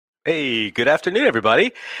Hey, good afternoon,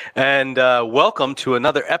 everybody, and welcome to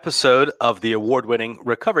another episode of the award-winning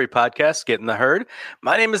Recovery Podcast, Get in the Herd.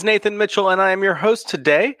 My name is Nathan Mitchell, and I am your host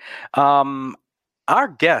today. Our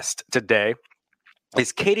guest today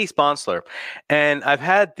is Katie Sponsler, and I've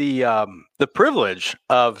had the privilege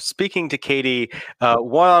of speaking to Katie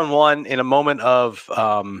one-on-one in a moment of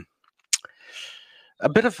a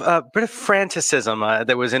bit of franticism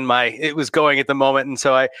that was in my it was going at the moment, and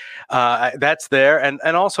so that's there, and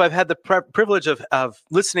also I've had the privilege of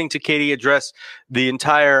listening to Katie address the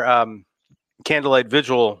entire candlelight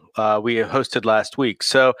vigil we hosted last week.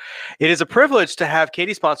 So it is a privilege to have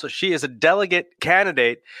Katie sponsor. She is a delegate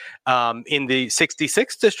candidate in the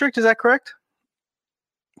 66th district. Is that correct?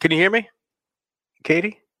 Can you hear me,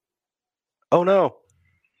 Katie? Oh no.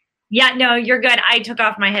 Yeah, no, you're good. I took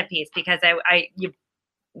off my headpiece because you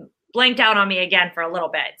blanked out on me again for a little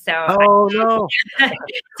bit. So, Oh no.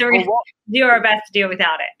 so we're gonna do our best to do it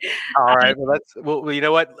without it. All right. Well, you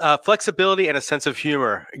know what? Flexibility and a sense of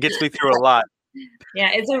humor gets me through a lot.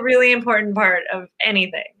 Yeah, it's a really important part of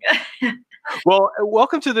anything. Well,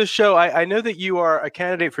 welcome to the show. I know that you are a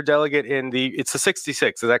candidate for delegate it's the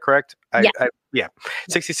 66, is that correct? Yeah.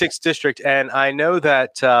 66th district. And I know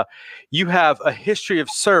that you have a history of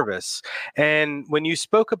service. And when you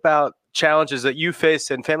spoke about challenges that you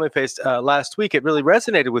faced and family faced last week, it really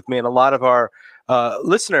resonated with me and a lot of our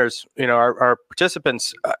listeners, our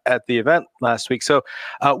participants at the event last week. So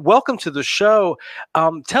welcome to the show.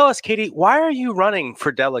 Tell us, Katie, why are you running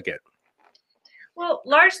for delegate? Well,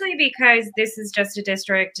 largely because this is just a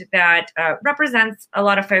district that represents a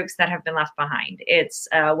lot of folks that have been left behind. It's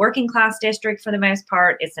a working class district for the most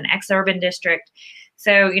part. It's an ex-urban district.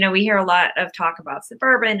 So, we hear a lot of talk about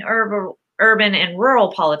suburban, urban and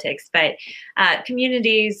rural politics, but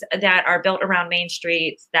communities that are built around main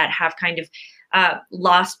streets that have kind of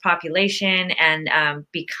lost population and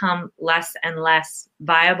become less and less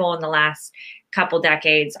viable in the last couple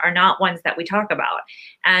decades are not ones that we talk about.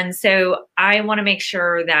 And so I want to make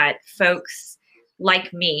sure that folks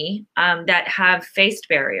like me that have faced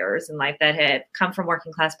barriers in life, that have come from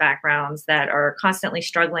working class backgrounds, that are constantly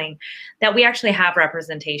struggling, that we actually have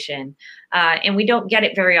representation. And we don't get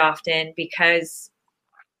it very often because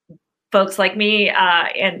folks like me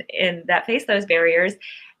and that face those barriers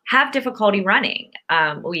have difficulty running.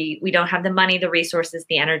 We don't have the money, the resources,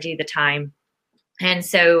 the energy, the time. And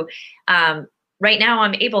so right now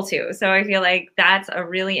I'm able to. So I feel like that's a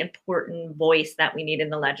really important voice that we need in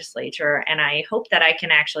the legislature. And I hope that I can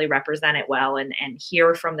actually represent it well and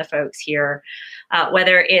hear from the folks here,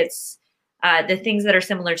 whether it's the things that are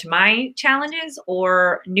similar to my challenges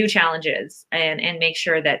or new challenges, and make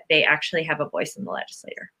sure that they actually have a voice in the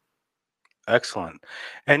legislature. Excellent.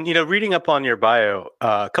 And, reading up on your bio,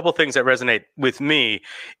 a couple of things that resonate with me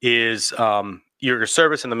is your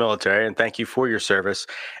service in the military, and thank you for your service.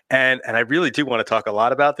 And I really do want to talk a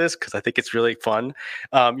lot about this because I think it's really fun.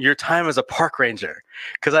 Your time as a park ranger,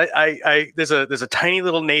 because there's a tiny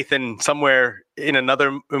little Nathan somewhere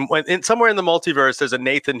somewhere in the multiverse. There's a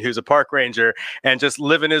Nathan who's a park ranger and just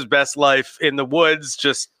living his best life in the woods,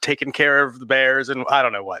 just taking care of the bears and I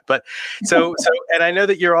don't know what. But and I know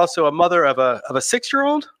that you're also a mother of a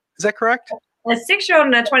 6-year-old. Is that correct? A 6-year-old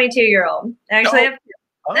and a 22-year-old. Actually,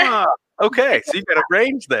 okay. So you've got a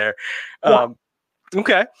range there. Yeah.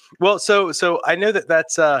 Okay. Well, so I know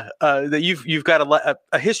that's that you've got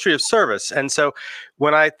a history of service, and so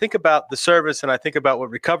when I think about the service and I think about what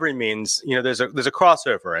recovery means, there's a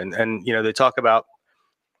crossover, and they talk about,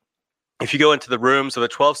 if you go into the rooms of a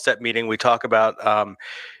 12-step meeting, we talk about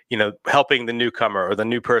helping the newcomer or the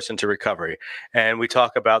new person to recovery. And we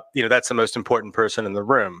talk about, that's the most important person in the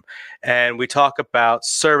room. And we talk about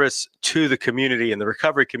service to the community and the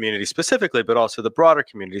recovery community specifically, but also the broader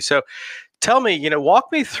community. So tell me,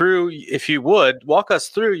 walk me through, if you would, walk us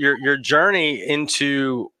through your journey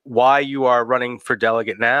into why you are running for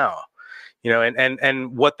delegate now,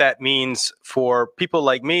 and what that means for people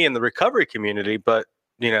like me in the recovery community, but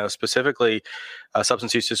specifically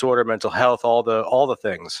substance use disorder, mental health, all the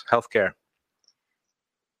things, healthcare.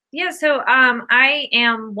 Yeah, so I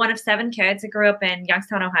am one of 7 kids. I grew up in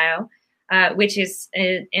Youngstown, Ohio, which is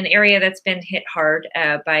an area that's been hit hard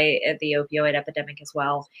by the opioid epidemic as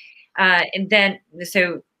well. And then,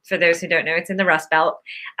 so for those who don't know, it's in the Rust Belt,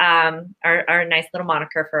 our nice little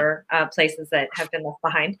moniker for places that have been left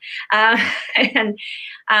behind. And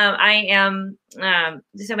I am,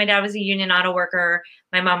 so my dad was a union auto worker.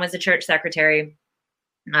 My mom was a church secretary.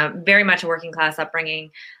 Very much a working class upbringing.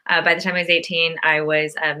 By the time I was 18, I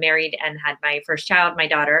was married and had my first child, my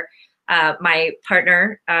daughter. My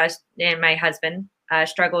partner and my husband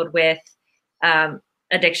struggled with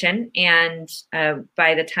addiction. And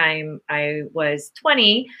by the time I was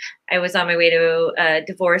 20, I was on my way to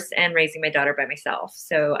divorce and raising my daughter by myself.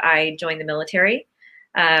 So I joined the military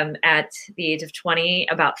at the age of 20.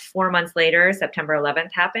 About 4 months later, September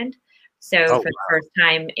 11th happened. So for the first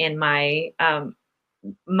time in my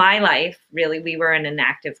my life, really, we were in an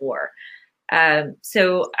active war.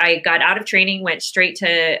 So I got out of training, went straight to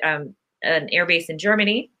an air base in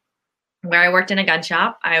Germany, where I worked in a gun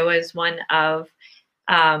shop. I was one of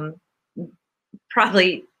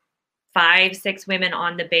probably 5, 6 women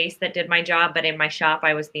on the base that did my job, but in my shop,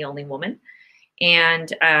 I was the only woman.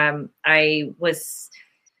 And I was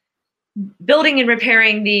building and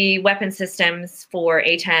repairing the weapon systems for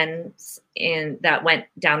A-10s that went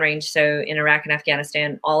downrange. So in Iraq and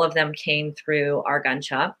Afghanistan, all of them came through our gun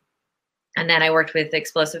shop. And then I worked with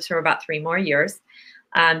explosives for about 3 more years.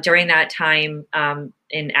 During that time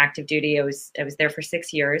in active duty, I was there for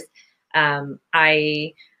 6 years.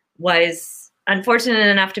 I was unfortunate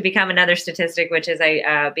enough to become another statistic, which is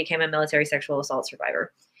I became a military sexual assault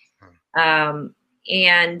survivor.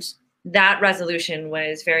 And that resolution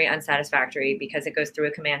was very unsatisfactory because it goes through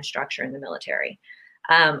a command structure in the military.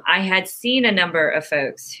 I had seen a number of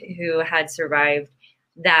folks who had survived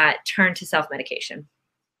that turned to self-medication.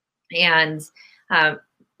 And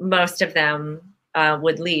most of them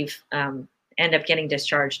would leave, end up getting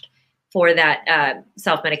discharged for that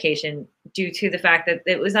self-medication due to the fact that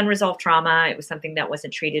it was unresolved trauma. It was something that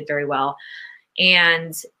wasn't treated very well.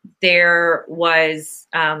 And there was,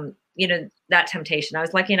 that temptation. I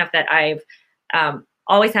was lucky enough that I've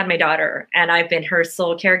always had my daughter and I've been her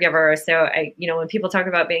sole caregiver. So when people talk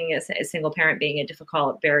about being a single parent being a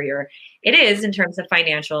difficult barrier, it is in terms of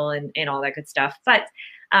financial and all that good stuff. But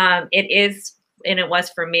it is, and it was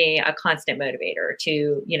for me, a constant motivator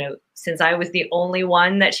to, since I was the only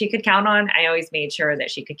one that she could count on, I always made sure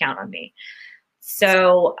that she could count on me.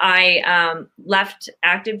 So I left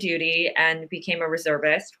active duty and became a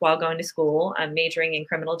reservist while going to school, majoring in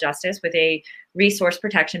criminal justice with a resource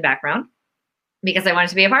protection background because I wanted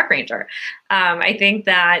to be a park ranger. I think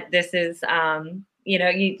that this is,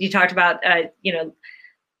 you talked about,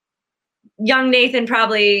 young Nathan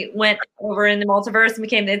probably went over in the multiverse and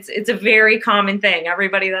became, it's a very common thing.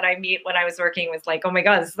 Everybody that I meet when I was working was like, oh my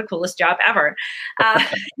God, this is the coolest job ever.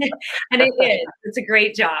 And it is, it's a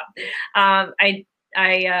great job. I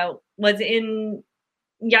was in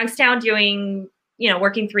Youngstown doing,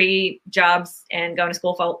 working 3 jobs and going to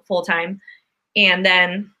school full time. And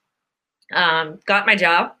then got my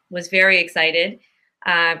job, was very excited,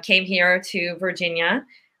 came here to Virginia.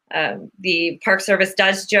 The Park Service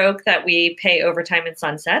does joke that we pay overtime and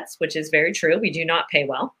sunsets, which is very true. We do not pay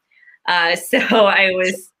well. So I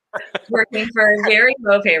was working for a very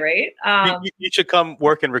low pay rate. You should come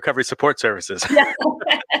work in recovery support services.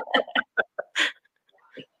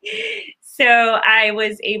 So I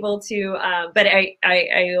was able to, but I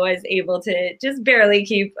was able to just barely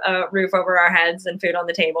keep a roof over our heads and food on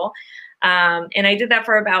the table. And I did that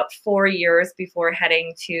for about 4 years before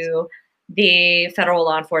heading to the Federal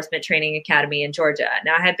Law Enforcement Training Academy in Georgia.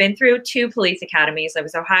 Now, I had been through 2 police academies. I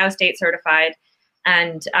was Ohio State certified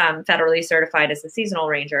and federally certified as a seasonal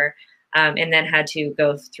ranger, and then had to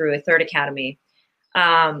go through a 3rd academy.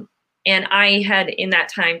 And I had, in that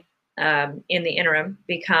time, in the interim,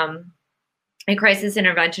 become a crisis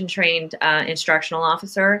intervention trained instructional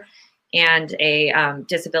officer and a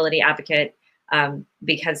disability advocate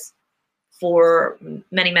because for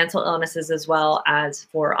many mental illnesses as well as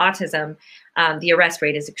for autism, the arrest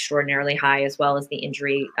rate is extraordinarily high, as well as the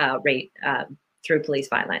injury rate through police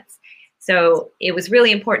violence. So it was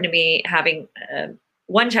really important to me, having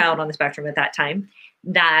one child on the spectrum at that time,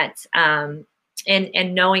 that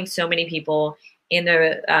and knowing so many people in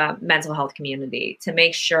the mental health community, to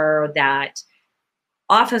make sure that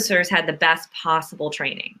officers had the best possible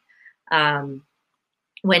training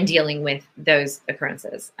when dealing with those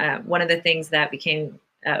occurrences. One of the things that became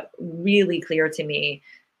really clear to me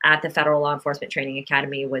at the Federal Law Enforcement Training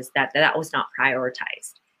Academy was that was not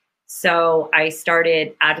prioritized. So I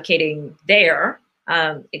started advocating there,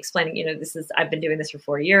 explaining, I've been doing this for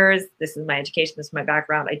 4 years. This is my education. This is my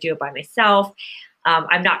background. I do it by myself.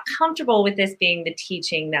 I'm not comfortable with this being the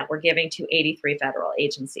teaching that we're giving to 83 federal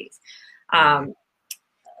agencies.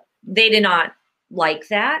 They did not like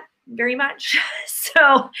that very much.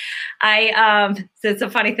 So so it's a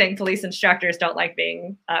funny thing. Police instructors don't like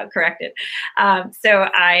being corrected. So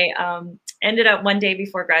I ended up one day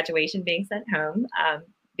before graduation being sent home,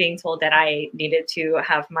 being told that I needed to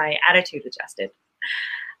have my attitude adjusted.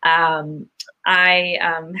 I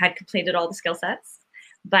had completed all the skill sets,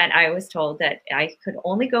 but I was told that I could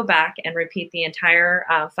only go back and repeat the entire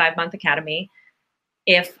 5-month academy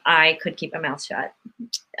if I could keep my mouth shut.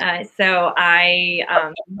 So I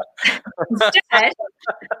instead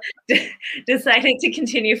decided to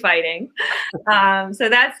continue fighting. So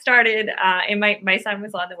that started, and my son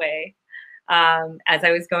was on the way as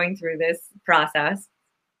I was going through this process.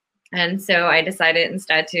 And so I decided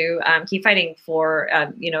instead to keep fighting for,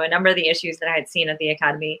 a number of the issues that I had seen at the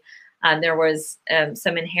academy. There was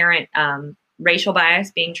some inherent racial bias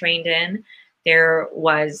being trained in. There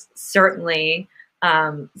was certainly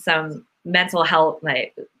some mental health,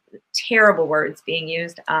 terrible words being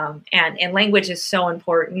used, and language is so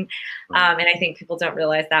important. And I think people don't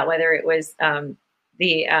realize that, whether it was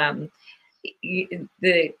the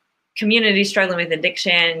community struggling with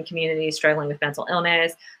addiction, community struggling with mental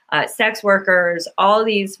illness, sex workers, all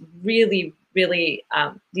these really, really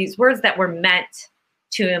these words that were meant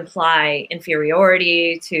to imply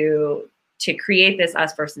inferiority, to create this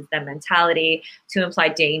us versus them mentality, to imply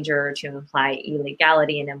danger, to imply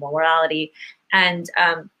illegality and immorality. And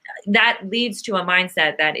that leads to a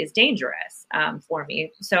mindset that is dangerous for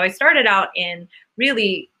me. So I started out in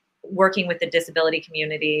really working with the disability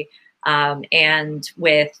community and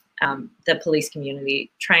with the police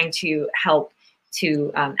community, trying to help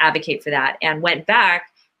to advocate for that, and went back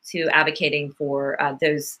to advocating for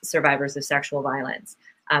those survivors of sexual violence,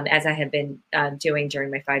 as I had been doing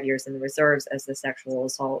during my 5 years in the reserves as the sexual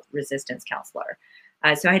assault resistance counselor.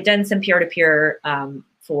 So I had done some peer-to-peer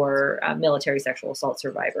for military sexual assault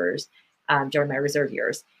survivors during my reserve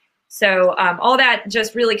years. So all that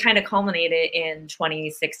just really kind of culminated in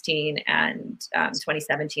 2016 and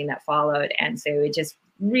 2017 that followed. And so it just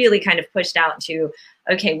really kind of pushed out to,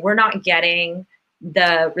 okay, we're not getting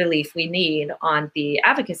the relief we need on the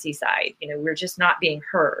advocacy side. We're just not being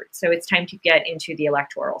heard. So it's time to get into the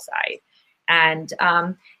electoral side. And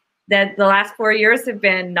the last 4 years have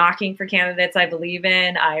been knocking for candidates I believe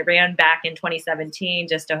in. I ran back in 2017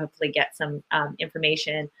 just to hopefully get some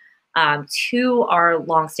information to our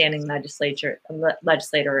longstanding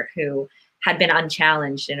legislator who had been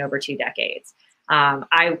unchallenged in over 2 decades.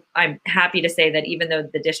 I'm happy to say that even though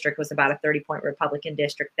the district was about a 30-point Republican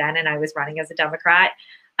district then, and I was running as a Democrat,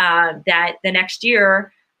 that the next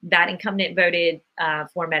year that incumbent voted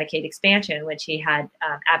for Medicaid expansion, which he had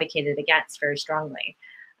advocated against very strongly.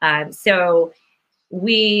 So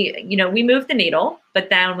we moved the needle, but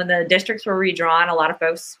then when the districts were redrawn, a lot of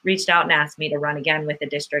folks reached out and asked me to run again with a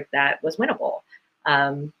district that was winnable.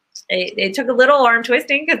 It took a little arm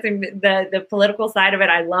twisting because the political side of it,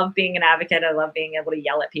 I love being an advocate. I love being able to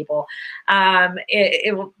yell at people.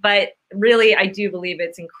 But really, I do believe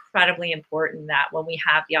it's incredibly important that when we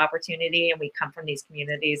have the opportunity and we come from these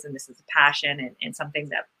communities, and this is a passion and something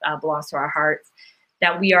that belongs to our hearts,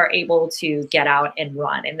 that we are able to get out and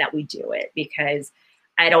run, and that we do it, because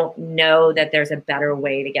I don't know that there's a better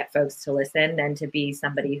way to get folks to listen than to be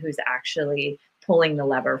somebody who's actually pulling the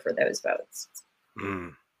lever for those votes.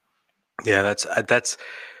 Mm. Yeah,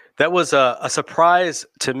 that was a surprise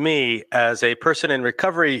to me as a person in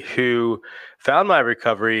recovery who found my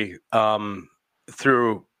recovery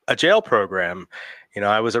through a jail program.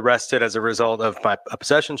 I was arrested as a result of a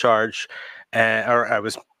possession charge, or I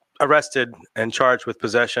was arrested and charged with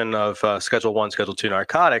possession of Schedule 1, Schedule 2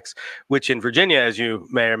 narcotics, which in Virginia, as you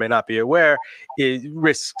may or may not be aware, it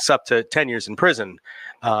risks up to 10 years in prison,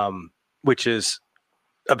 which is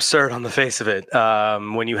absurd on the face of it.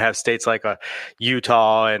 When you have states like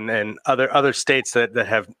Utah and other states that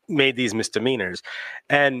have made these misdemeanors.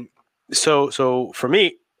 And so for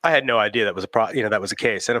me, I had no idea that was that was a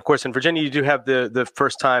case. And of course, in Virginia, you do have the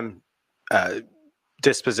first time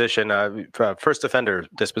disposition, first offender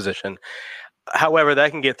disposition. However,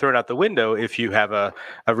 that can get thrown out the window if you have a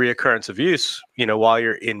reoccurrence of use, while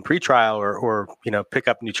you're in pretrial or pick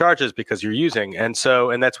up new charges because you're using. And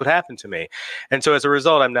that's what happened to me. And so as a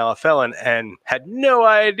result, I'm now a felon and had no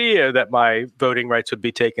idea that my voting rights would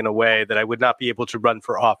be taken away, that I would not be able to run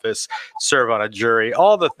for office, serve on a jury,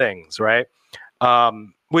 all the things, right?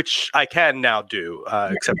 Which I can now do,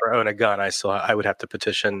 except for own a gun. I would have to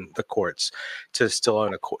petition the courts to still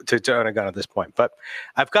own to own a gun at this point. But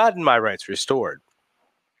I've gotten my rights restored,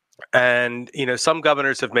 and some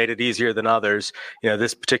governors have made it easier than others.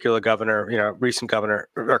 This particular governor, recent governor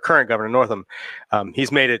or current governor Northam,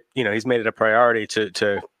 he's made it a priority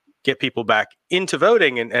to get people back into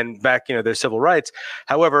voting and back, their civil rights.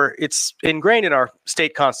 However, it's ingrained in our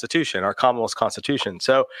state constitution, our Commonwealth constitution.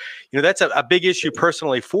 So, that's a big issue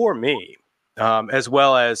personally for me, as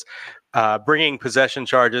well as bringing possession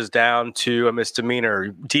charges down to a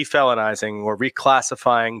misdemeanor, defelonizing or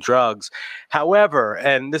reclassifying drugs. However,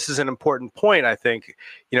 and this is an important point, I think,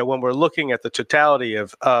 when we're looking at the totality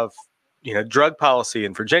of drug policy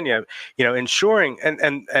in Virginia, ensuring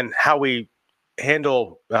and how we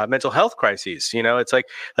handle mental health crises. It's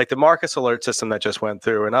like the Marcus alert system that just went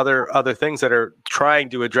through, and other things that are trying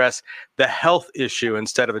to address the health issue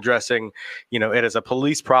instead of addressing it as a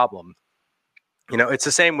police problem. It's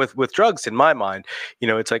the same with drugs in my mind.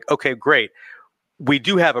 It's like, okay, great, we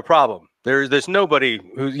do have a problem. There's nobody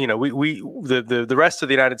who the rest of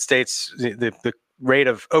the United States, the rate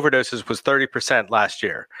of overdoses was 30% last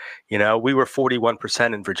year. We were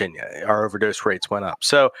 41% in Virginia. Our overdose rates went up.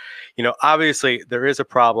 So, obviously there is a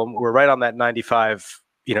problem. We're right on that 95,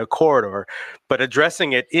 corridor, but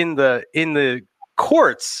addressing it in the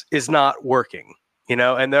courts is not working.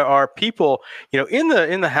 And there are people, in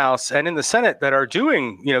the House and in the Senate that are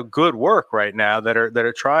doing, good work right now that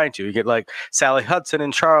are trying to. You get like Sally Hudson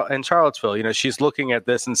in Charlottesville. She's looking at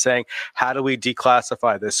this and saying, how do we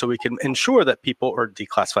declassify this so we can ensure that people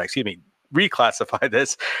reclassify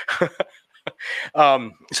this,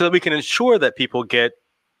 so that we can ensure that people get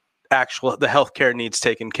the healthcare needs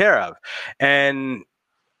taken care of. And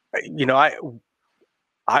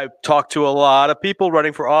I've talked to a lot of people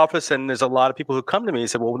running for office, and there's a lot of people who come to me and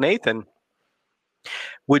say, well, Nathan,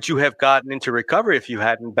 would you have gotten into recovery if you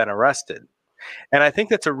hadn't been arrested? And I think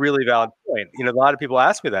that's a really valid point. A lot of people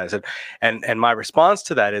ask me that. I said, and my response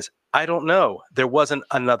to that is, I don't know. There wasn't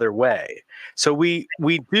another way. So we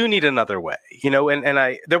do need another way,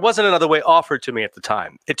 and there wasn't another way offered to me at the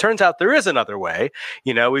time. It turns out there is another way.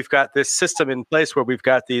 We've got this system in place where we've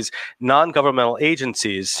got these non-governmental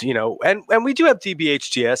agencies, and we do have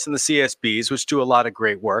DBHDS and the CSBs, which do a lot of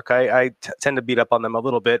great work. I tend to beat up on them a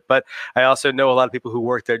little bit, but I also know a lot of people who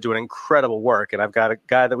work there doing incredible work. And I've got a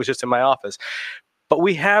guy that was just in my office. But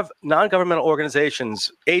we have non-governmental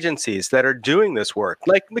organizations, agencies that are doing this work,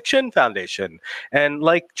 like McShin Foundation and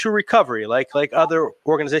like True Recovery, like other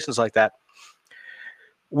organizations like that.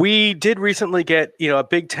 We did recently get, a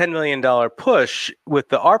big $10 million push with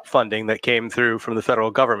the ARP funding that came through from the federal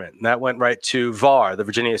government. And that went right to VAR, the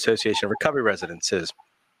Virginia Association of Recovery Residences.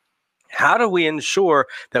 How do we ensure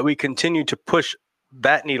that we continue to push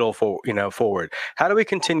that needle forward? How do we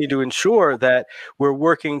continue to ensure that we're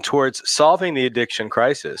working towards solving the addiction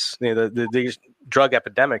crisis, the drug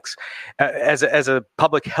epidemics, as a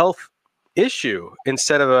public health issue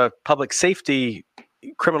instead of a public safety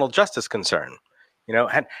criminal justice concern?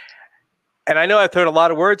 And I know I've thrown a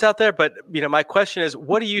lot of words out there, but my question is,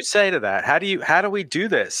 what do you say to that? How do we do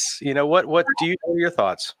this? What are your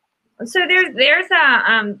thoughts? So there's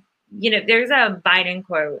a Biden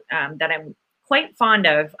quote that I'm quite fond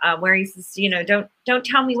of, where he says, don't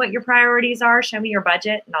tell me what your priorities are, show me your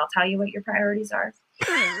budget and I'll tell you what your priorities are.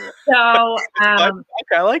 So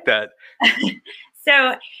I like that.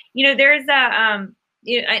 So there's a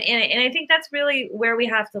and I think that's really where we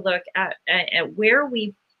have to look at where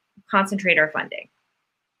we concentrate our funding.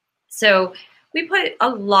 So we put a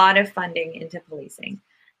lot of funding into policing,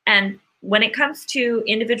 and when it comes to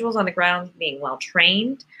individuals on the ground being well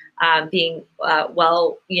trained, being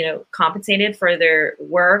well, compensated for their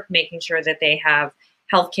work, making sure that they have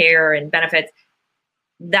health care and benefits,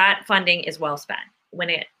 that funding is well spent.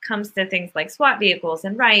 When it comes to things like SWAT vehicles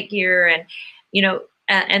and riot gear, and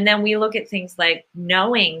and then we look at things like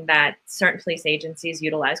knowing that certain police agencies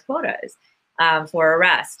utilize quotas for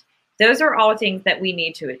arrest. Those are all things that we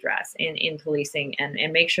need to address in policing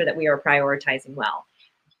and make sure that we are prioritizing well.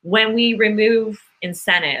 When we remove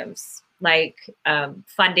incentives like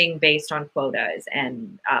funding based on quotas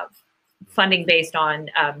and funding based on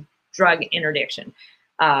drug interdiction,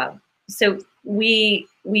 so we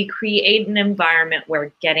create an environment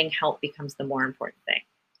where getting help becomes the more important thing.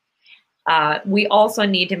 We also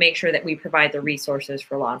need to make sure that we provide the resources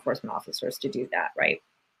for law enforcement officers to do that, right?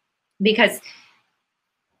 Because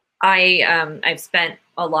I've spent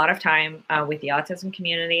a lot of time with the autism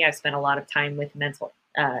community. I've spent a lot of time with mental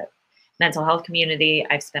health community.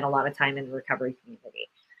 I've spent a lot of time in the recovery community.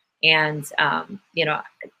 And,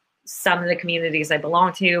 some of the communities I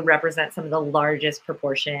belong to represent some of the largest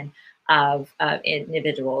proportion of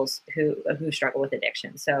individuals who struggle with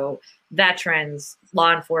addiction. So veterans,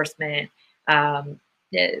 law enforcement,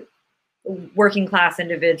 working class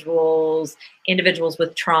individuals, individuals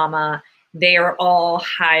with trauma, they are all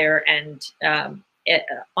higher end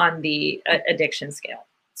on the addiction scale.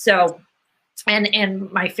 So,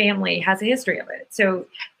 and my family has a history of it. So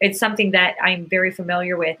it's something that I'm very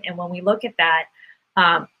familiar with. And when we look at that,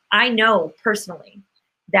 I know personally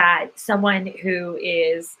that someone who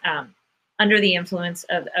is under the influence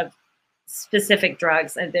of specific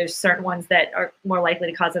drugs, and there's certain ones that are more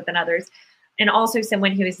likely to cause it than others, and also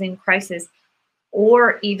someone who is in crisis,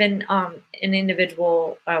 or even an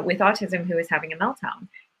individual with autism who is having a meltdown.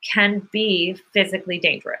 can be physically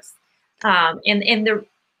dangerous. And the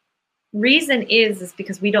reason is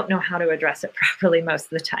because we don't know how to address it properly most of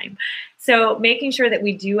the time. So making sure that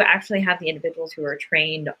we do actually have the individuals who are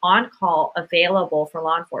trained on call available for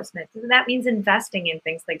law enforcement. So that means investing in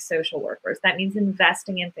things like social workers. That means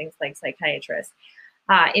investing in things like psychiatrists.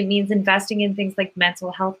 It means investing in things like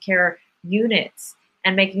mental health care units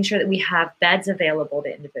and making sure that we have beds available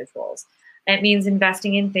to individuals. It means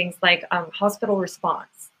investing in things like hospital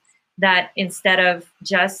response, that instead of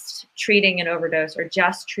just treating an overdose or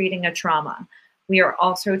just treating a trauma, we are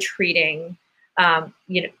also treating,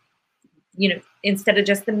 instead of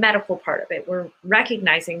just the medical part of it, we're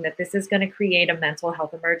recognizing that this is going to create a mental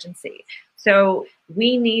health emergency. So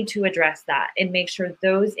we need to address that and make sure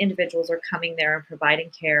those individuals are coming there and providing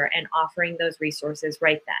care and offering those resources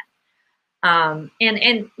right then.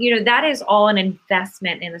 And that is all an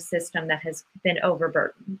investment in a system that has been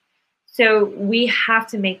overburdened. So we have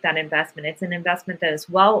to make that investment. It's an investment that is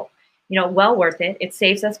well worth it. It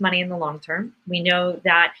saves us money in the long term. We know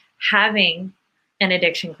that having an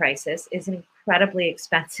addiction crisis is an incredibly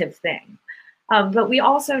expensive thing. But we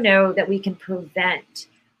also know that we can prevent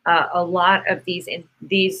a lot of these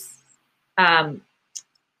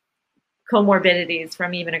comorbidities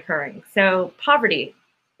from even occurring. So poverty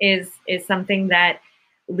is something that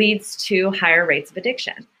leads to higher rates of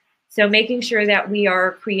addiction. So making sure that we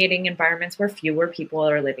are creating environments where fewer people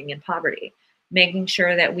are living in poverty, making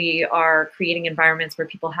sure that we are creating environments where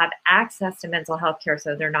people have access to mental health care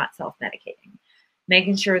so they're not self-medicating,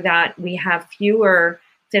 making sure that we have fewer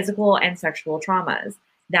physical and sexual traumas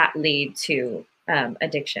that lead to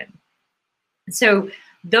addiction. So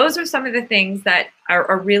those are some of the things that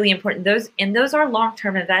are really important. Those are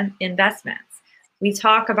long-term investments. We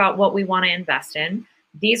talk about what we want to invest in.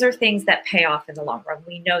 These are things that pay off in the long run.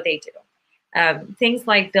 We know they do. Things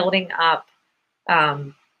like building up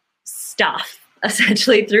stuff,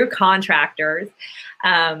 essentially through contractors,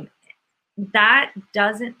 that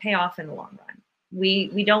doesn't pay off in the long run.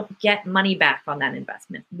 We don't get money back on that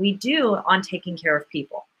investment. We do on taking care of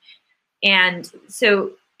people. And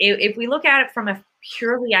so if we look at it from a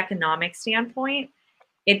purely economic standpoint,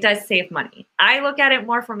 it does save money. I look at it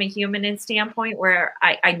more from a human standpoint where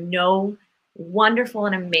I know wonderful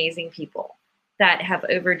and amazing people that have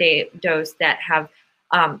overdosed, that have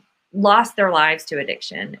lost their lives to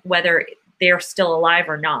addiction, whether they're still alive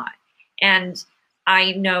or not. And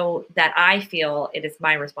I know that I feel it is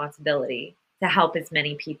my responsibility to help as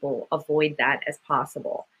many people avoid that as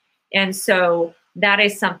possible. And so that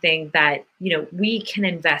is something that, we can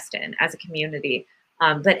invest in as a community.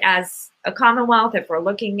 But as a Commonwealth, if we're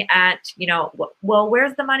looking at, well,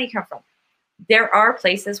 where's the money come from? There are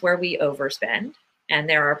places where we overspend, and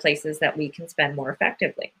there are places that we can spend more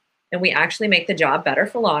effectively. And we actually make the job better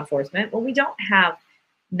for law enforcement when we don't have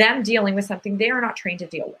them dealing with something they are not trained to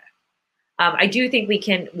deal with. I do think we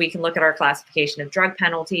can look at our classification of drug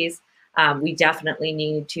penalties. We definitely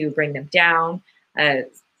need to bring them down.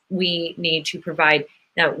 We need to provide.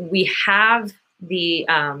 Now we have the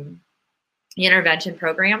intervention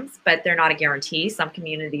programs, but they're not a guarantee. Some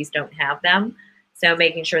communities don't have them. So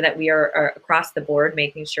making sure that we are across the board,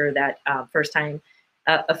 making sure that first-time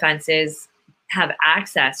offenses have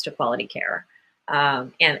access to quality care,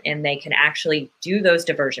 and they can actually do those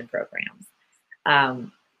diversion programs.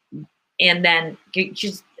 And then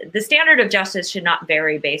just the standard of justice should not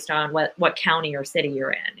vary based on what county or city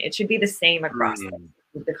you're in. It should be the same across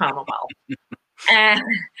the Commonwealth. And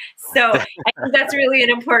so I think that's really an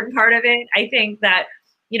important part of it. I think that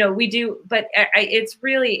we do, but it's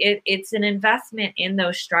really it's an investment in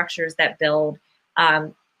those structures that build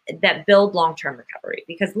long-term recovery,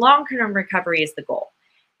 because long-term recovery is the goal,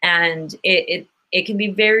 and it can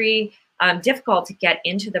be very difficult to get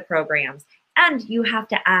into the programs, and you have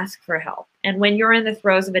to ask for help. And when you're in the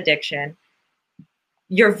throes of addiction,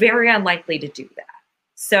 you're very unlikely to do that.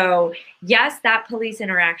 So yes, that police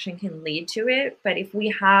interaction can lead to it, but if we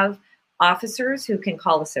have officers who can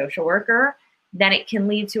call a social worker, then it can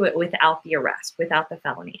lead to it without the arrest, without the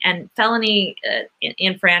felony. And felony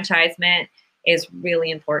enfranchisement is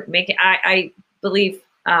really important. I believe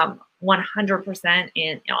 100%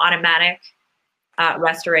 in automatic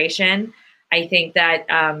restoration. I think that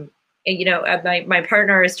my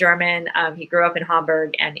partner is German. He grew up in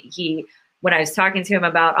Hamburg, and when I was talking to him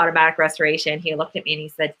about automatic restoration, he looked at me and he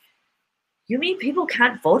said, "You mean people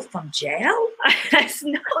can't vote from jail?" I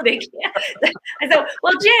said, "No, they can't." I said,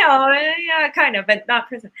 "Well, jail, yeah, kind of, but not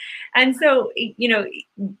prison." And so,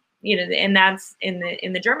 and that's in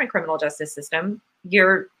the German criminal justice system.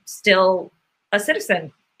 You're still a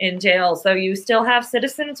citizen in jail, so you still have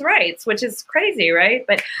citizens' rights, which is crazy, right?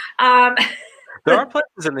 But There are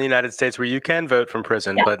places in the United States where you can vote from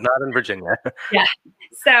prison, Yeah. but not in Virginia. Yeah.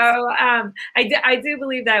 So I do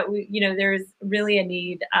believe that there's really a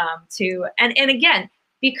need to and again,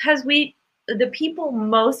 because the people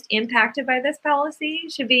most impacted by this policy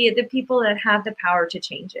should be the people that have the power to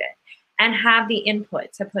change it and have the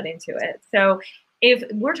input to put into it. So if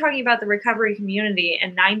we're talking about the recovery community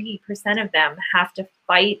and 90% of them have to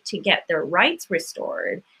fight to get their rights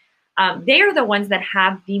restored, they are the ones that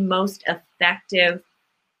have the most effective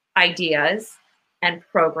ideas and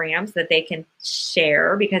programs that they can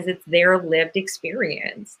share because it's their lived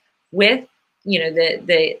experience with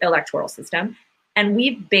the electoral system, and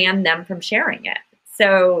we've banned them from sharing it,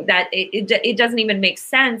 so that it doesn't even make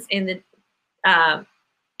sense in the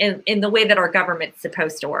in the way that our government's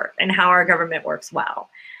supposed to work and how our government works well.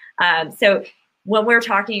 So when we're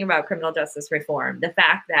talking about criminal justice reform, the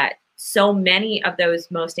fact that so many of those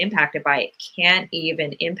most impacted by it can't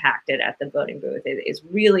even impact it at the voting booth is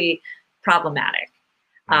really problematic.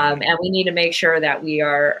 And we need to make sure that we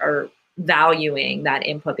are valuing that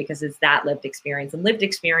input because it's that lived experience. And lived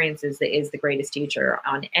experience is the greatest teacher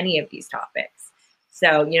on any of these topics.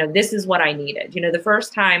 So, this is what I needed. The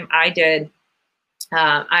first time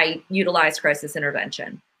I utilized crisis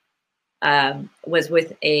intervention was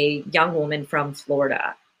with a young woman from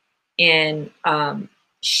Florida. And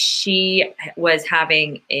she was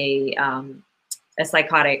having a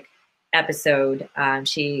psychotic episode.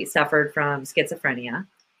 She suffered from schizophrenia,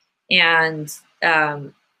 and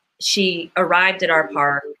she arrived at our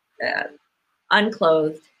park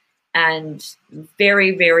unclothed and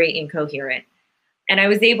very, very incoherent. And I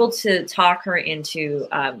was able to talk her into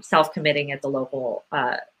self-committing at the local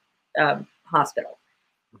hospital.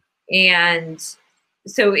 And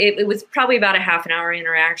so it was probably about a half an hour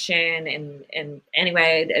interaction. And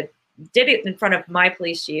anyway, I did it in front of my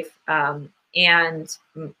police chief. And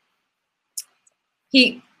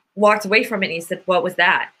he walked away from it and he said, "What was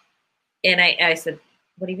that?" And I said,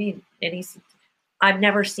 "What do you mean?" And he said, "I've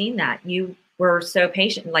never seen that. You were so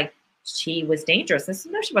patient. Like, she was dangerous." I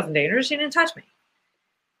said, "No, she wasn't dangerous. She didn't touch me."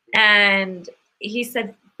 And he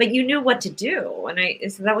said, "But you knew what to do." And I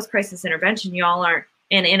said, "That was crisis intervention. You all aren't."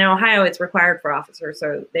 And in Ohio, it's required for officers.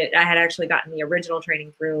 So I had actually gotten the original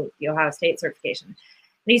training through the Ohio State certification. And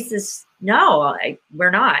he says, "No,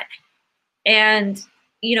 we're not." And,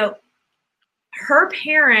 her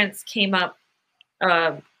parents came up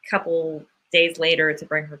a couple days later to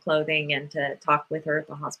bring her clothing and to talk with her at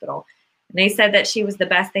the hospital. And they said that she was the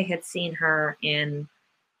best they had seen her in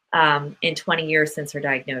 20 years since her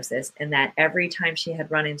diagnosis, and that every time she had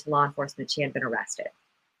run into law enforcement, she had been arrested.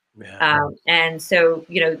 Yeah. And so,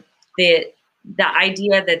 the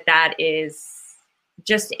idea that is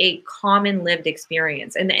just a common lived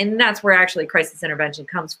experience, and that's where actually crisis intervention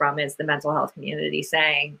comes from, is the mental health community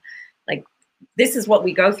saying, like, this is what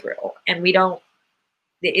we go through, and we know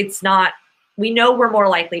we're more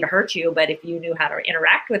likely to hurt you, but if you knew how to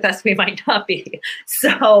interact with us, we might not be.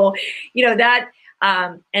 So, that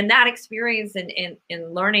and that experience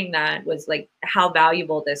in learning that was like how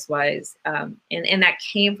valuable this was, and that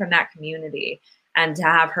came from that community. And to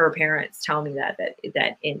have her parents tell me that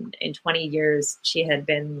in 20 years she had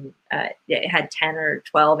been had 10 or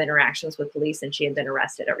 12 interactions with police, and she had been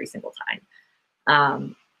arrested every single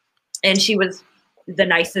time. And she was the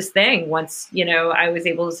nicest thing. Once I was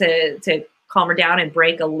able to calm her down and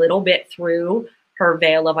break a little bit through her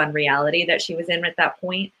veil of unreality that she was in at that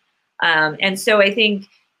point. And so I think,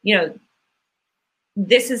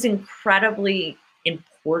 this is incredibly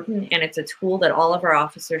important, and it's a tool that all of our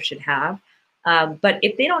officers should have. But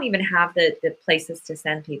if they don't even have the places to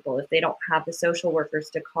send people, if they don't have the social workers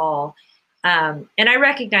to call, and I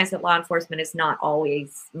recognize that law enforcement is not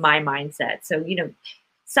always my mindset. So,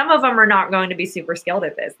 some of them are not going to be super skilled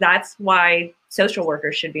at this. That's why social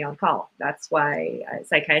workers should be on call. That's why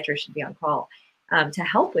psychiatrists should be on call to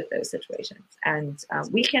help with those situations. And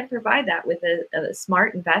we can provide that with a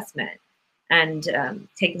smart investment and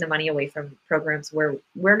taking the money away from programs where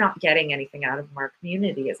we're not getting anything out of them. Our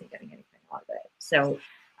community isn't getting anything out of it. So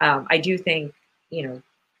I do think,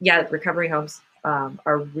 recovery homes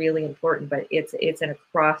are really important, but it's an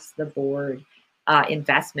across the board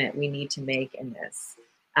investment we need to make in this.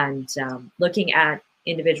 And looking at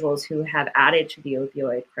individuals who have added to the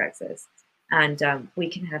opioid crisis, and we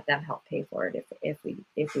can have them help pay for it if we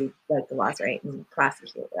like the laws right and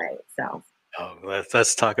prosecute right. So. Oh,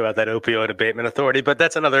 let's talk about that opioid abatement authority, but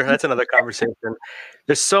that's another conversation.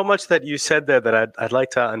 There's so much that you said there that I'd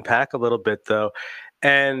like to unpack a little bit, though.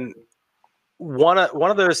 And one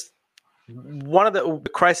of the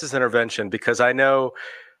crisis intervention, because I know,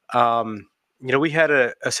 we had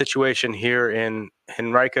a situation here in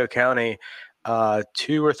Henrico County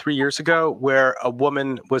 2 or 3 years ago, where a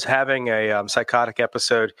woman was having a psychotic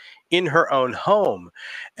episode in her own home,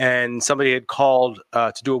 and somebody had called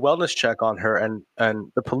to do a wellness check on her, and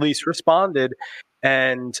the police responded,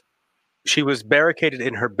 and she was barricaded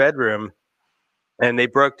in her bedroom, and they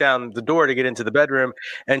broke down the door to get into the bedroom,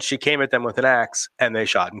 and she came at them with an axe, and they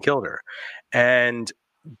shot and killed her. And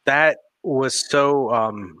that was so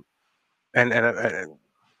and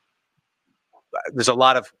there's a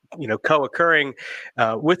lot of co-occurring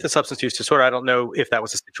with the substance use disorder. I don't know if that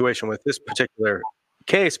was a situation with this particular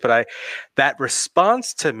case, but that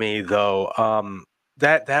response to me, though,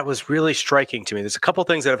 that was really striking to me. There's a couple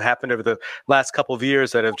things that have happened over the last couple of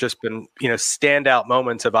years that have just been standout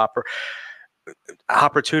moments of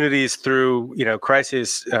opportunities through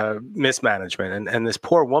crisis mismanagement, and this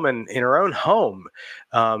poor woman in her own home,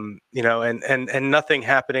 and nothing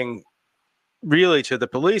happening really to the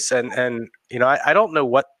police. And I don't know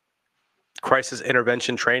what crisis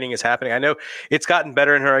intervention training is happening. I know it's gotten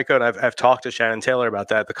better in Henrico, and I've talked to Shannon Taylor about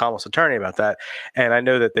that, the Commonwealth's attorney, about that, and I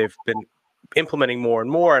know that they've been implementing more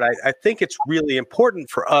and more. And I think it's really important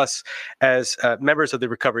for us as members of the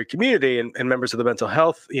recovery community and members of the mental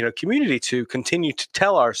health community to continue to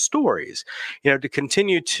tell our stories, to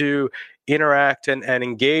continue to interact and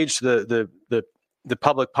engage the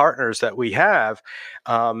public partners that we have,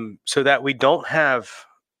 so that we don't have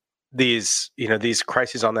these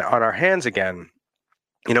crises on our hands again,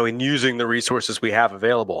 in using the resources we have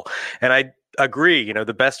available. And I agree,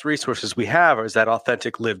 the best resources we have is that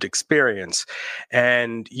authentic lived experience.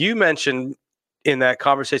 And you mentioned in that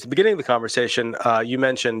conversation, the beginning of the conversation, you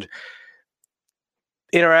mentioned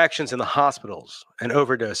interactions in the hospitals and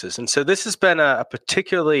overdoses. And so this has been a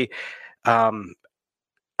particularly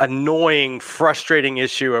annoying, frustrating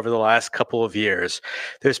issue over the last couple of years.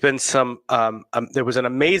 There's been there was an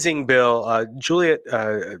amazing bill, Julie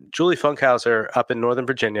Funkhauser up in Northern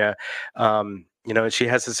Virginia, and she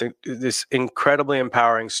has this incredibly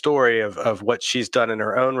empowering story of what she's done in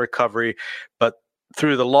her own recovery, but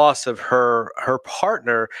through the loss of her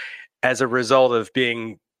partner as a result of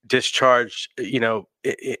being discharged,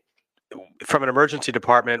 from an emergency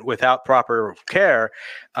department without proper care.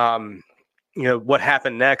 What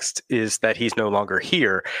happened next is that he's no longer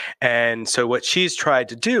here. And so what she's tried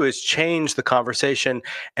to do is change the conversation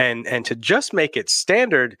and to just make it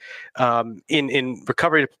standard in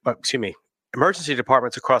emergency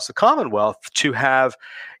departments across the Commonwealth to have,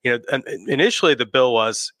 initially the bill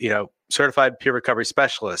was, certified peer recovery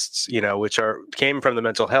specialists, which came from the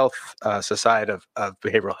Mental Health Society of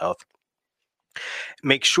Behavioral Health.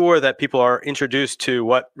 Make sure that people are introduced to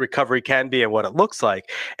what recovery can be and what it looks like,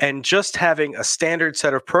 and just having a standard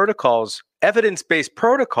set of protocols, evidence-based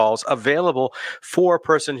protocols available for a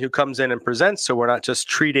person who comes in and presents, so we're not just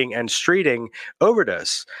treating and streeting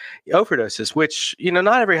overdoses, which,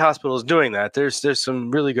 not every hospital is doing that. There's some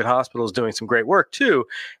really good hospitals doing some great work too,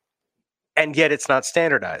 and yet it's not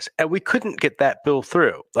standardized. And we couldn't get that bill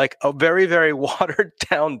through. Like, a very, very watered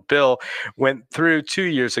down bill went through 2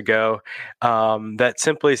 years ago that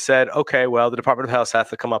simply said, okay, well, the Department of Health has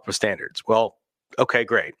to come up with standards. Well, okay,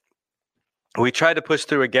 great. We tried to push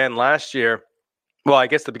through again last year. Well, I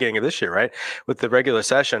guess the beginning of this year, right? With the regular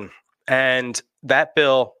session. And that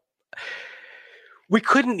bill, we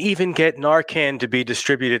couldn't even get Narcan to be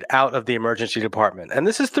distributed out of the emergency department. And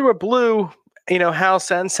this is through a blue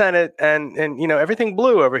House and Senate, and everything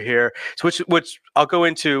blue over here. So which I'll go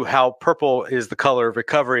into how purple is the color of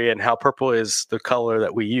recovery, and how purple is the color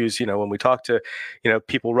that we use, when we talk to,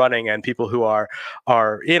 people running and people who are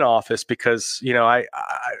in office, because,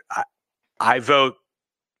 I vote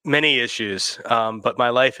many issues, but my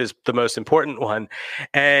life is the most important one.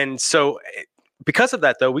 And so because of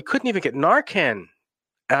that, though, we couldn't even get Narcan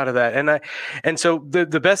out of that. And so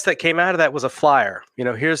the best that came out of that was a flyer.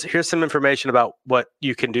 Here's some information about what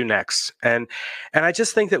you can do next. And I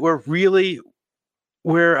just think that we're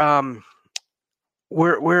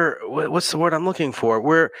what's the word I'm looking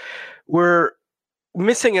for? We're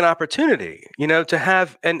missing an opportunity, to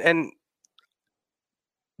have and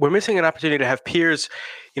we're missing an opportunity to have peers,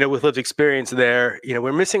 with lived experience there.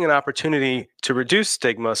 We're missing an opportunity to reduce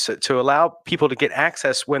stigma, to allow people to get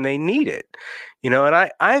access when they need it. And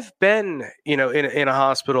I've been, in a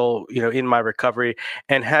hospital, in my recovery,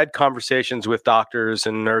 and had conversations with doctors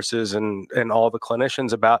and nurses and all the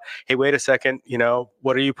clinicians about, hey, wait a second,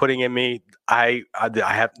 what are you putting in me? I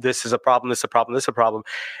have, this is a problem, this is a problem, this is a problem.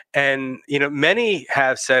 And, many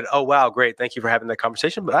have said, oh, wow, great. Thank you for having that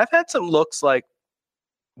conversation. But I've had some looks like,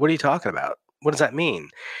 what are you talking about? What does that mean?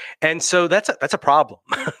 And so that's a problem.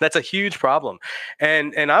 That's a huge problem.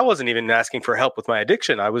 And I wasn't even asking for help with my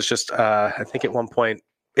addiction. I was just, I think at one point,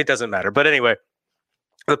 it doesn't matter. But anyway,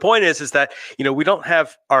 the point is that, we don't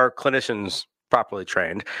have our clinicians properly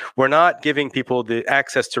trained. We're not giving people the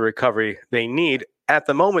access to recovery they need at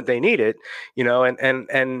the moment they need it,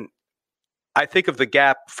 and I think of the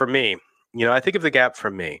gap for me.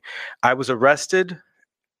 I was arrested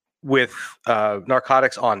with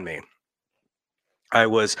narcotics on me. I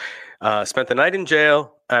was spent the night in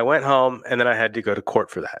jail. I went home, and then I had to go to court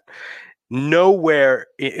for that. Nowhere,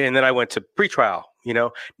 and then I went to pretrial.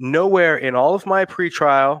 Nowhere in all of my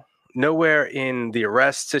pretrial, nowhere in the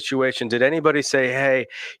arrest situation did anybody say, "Hey,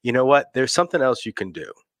 you know what? There's something else you can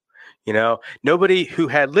do." Nobody who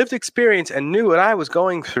had lived experience and knew what I was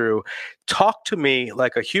going through talked to me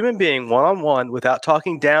like a human being one-on-one, without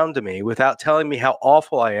talking down to me, without telling me how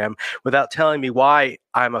awful I am, without telling me why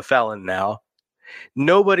I'm a felon now.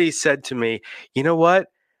 Nobody said to me, "You know what?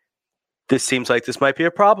 This seems like this might be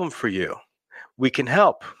a problem for you. We can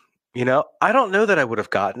help." I don't know that I would have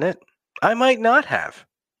gotten it. I might not have,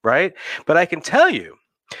 right? But I can tell you,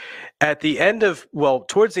 towards the end of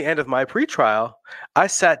my pretrial, I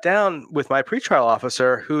sat down with my pretrial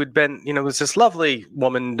officer, who had been, was this lovely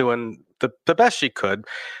woman doing the best she could.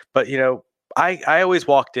 But, I always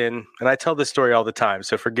walked in, and I tell this story all the time,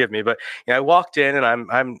 so forgive me. But I walked in,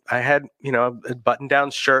 and I had a button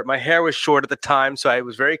down shirt. My hair was short at the time, so I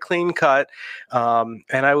was very clean cut. And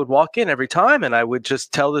I would walk in every time, and I would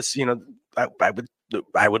just tell this,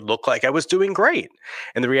 I would look like I was doing great.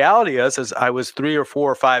 And the reality is I was 3 or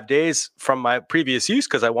 4 or 5 days from my previous use,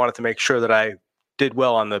 because I wanted to make sure that I did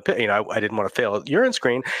well on the, I didn't want to fail at urine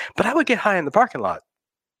screen, but I would get high in the parking lot,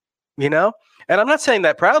 And I'm not saying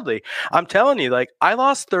that proudly. I'm telling you, I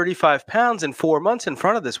lost 35 pounds in 4 months in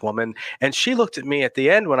front of this woman. And she looked at me at the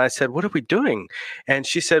end when I said, "What are we doing?" And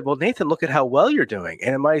she said, "Well, Nathan, look at how well you're doing."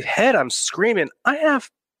 And in my head, I'm screaming, "I have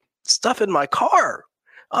stuff in my car.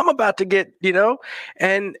 I'm about to get,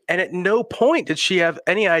 and at no point did she have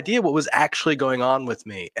any idea what was actually going on with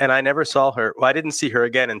me. And I never saw her. Well, I didn't see her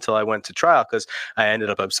again until I went to trial, because I ended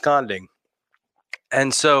up absconding.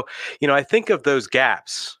 And so, I think of those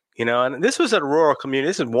gaps, and this was at a rural community.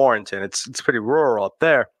 This is Warrenton. It's pretty rural up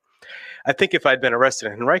there. I think if I'd been arrested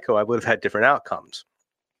in Henrico, I would have had different outcomes.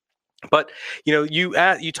 But,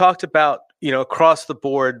 you talked about, across the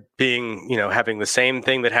board being, having the same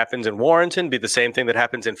thing that happens in Warrenton, be the same thing that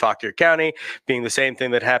happens in Fauquier County, being the same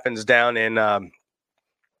thing that happens down in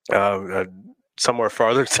somewhere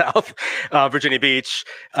farther south, Virginia Beach.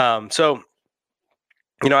 So,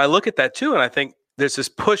 I look at that too, and I think there's this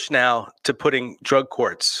push now to putting drug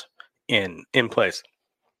courts in place.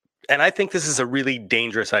 And I think this is a really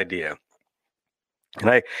dangerous idea. And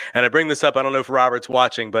I bring this up. I don't know if Robert's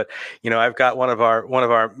watching, but I've got one of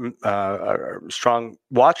our strong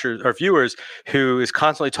watchers or viewers who is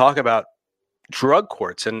constantly talking about drug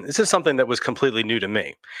courts, and this is something that was completely new to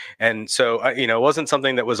me. And so, it wasn't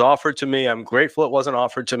something that was offered to me. I'm grateful it wasn't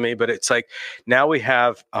offered to me, but it's like now we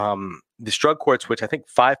have these drug courts, which I think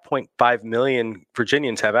 5.5 million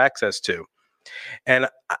Virginians have access to. And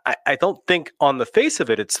I don't think on the face of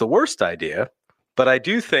it, it's the worst idea. But I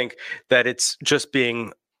do think that it's just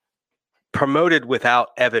being promoted without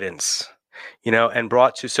evidence, and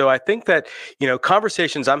brought to. So I think that,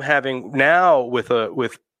 conversations I'm having now with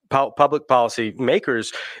public policy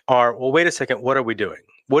makers are, well, wait a second, what are we doing?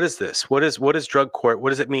 What is this? What is drug court? What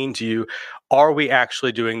does it mean to you? Are we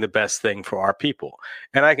actually doing the best thing for our people?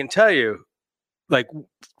 And I can tell you,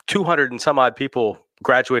 200 and some odd people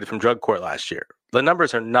graduated from drug court last year. The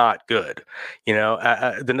numbers are not good.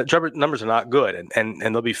 The numbers are not good, and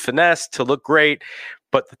they'll be finessed to look great.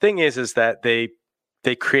 But the thing is that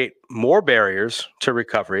they create more barriers to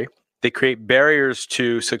recovery. They create barriers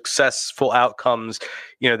to successful outcomes.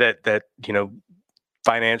 That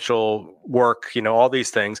financial work. All these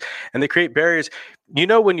things, and they create barriers.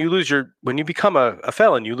 When you become a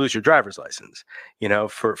felon, you lose your driver's license.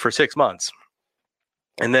 For 6 months.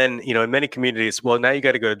 And then, in many communities, well, now you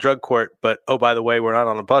got to go to drug court, but, oh, by the way, we're not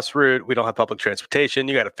on a bus route. We don't have public transportation.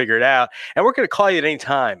 You got to figure it out. And we're going to call you at any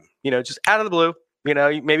time, just out of the blue,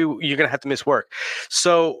 maybe you're going to have to miss work.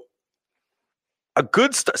 So a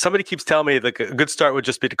good start, somebody keeps telling me that a good start would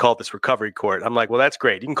just be to call this recovery court. I'm like, well, that's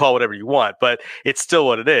great. You can call whatever you want, but it's still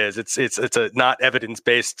what it is. It's a not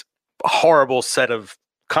evidence-based, horrible set of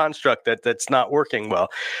construct that's not working well.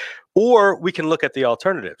 Or we can look at the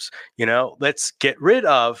alternatives. Let's get rid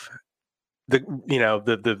of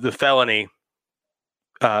the felony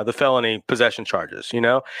possession charges.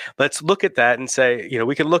 Let's look at that and say,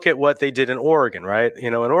 we can look at what they did in Oregon, right?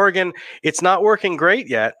 In Oregon, it's not working great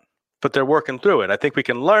yet, but they're working through it. I think we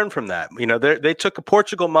can learn from that. They took a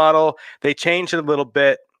Portugal model, they changed it a little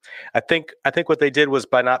bit. I think what they did was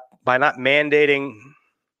by not mandating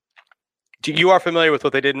You are familiar with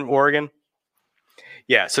what they did in Oregon?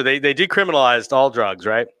 Yeah, so they decriminalized all drugs,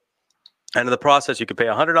 right? And in the process, you could pay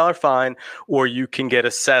a $100 fine or you can get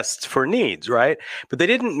assessed for needs, right? But they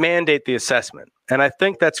didn't mandate the assessment. And I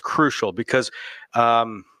think that's crucial because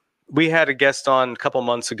we had a guest on a couple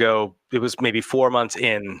months ago. It was maybe 4 months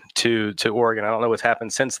in to Oregon. I don't know what's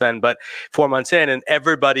happened since then, but 4 months in, and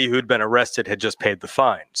everybody who'd been arrested had just paid the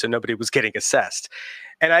fine. So nobody was getting assessed.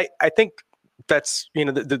 And I think that's,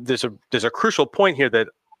 there's a crucial point here that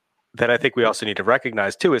I think we also need to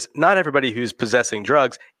recognize too, is not everybody who's possessing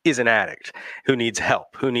drugs is an addict who needs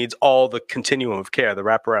help, who needs all the continuum of care, the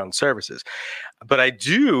wraparound services. But I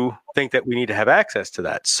do think that we need to have access to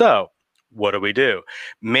that. So what do?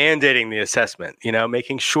 Mandating the assessment,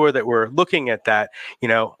 making sure that we're looking at that,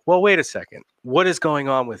 well, wait a second. What is going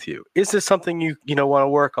on with you? Is this something you want to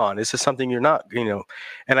work on? Is this something you're not,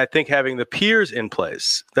 and I think having the peers in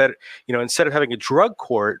place that, instead of having a drug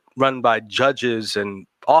court run by judges and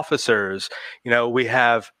officers, we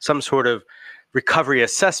have some sort of recovery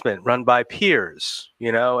assessment run by peers,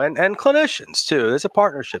 and clinicians too. There's a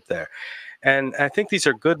partnership there. And I think these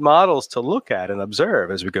are good models to look at and observe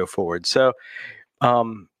as we go forward. So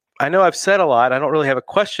I know I've said a lot. I don't really have a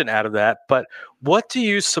question out of that, but what do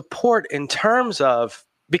you support in terms of,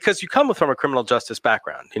 because you come from a criminal justice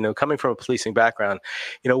background, coming from a policing background,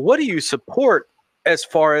 what do you support as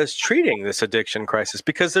far as treating this addiction crisis?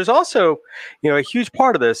 Because there's also, a huge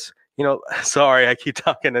part of this, sorry, I keep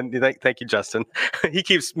talking, and thank you, Justin. He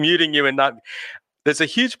keeps muting you and not, there's a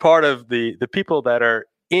huge part of the people that are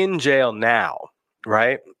in jail now,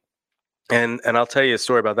 right? And I'll tell you a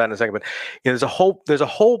story about that in a second. But there's a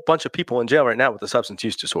whole bunch of people in jail right now with a substance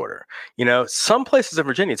use disorder. Some places in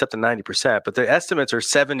Virginia it's up to 90%, but the estimates are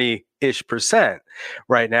 70-ish%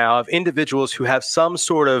 right now of individuals who have some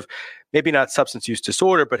sort of, maybe not substance use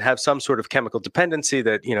disorder, but have some sort of chemical dependency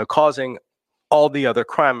that causing all the other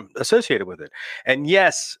crime associated with it. And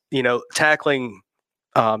yes, tackling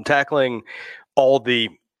all the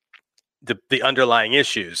underlying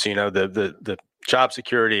issues, the job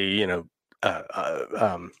security,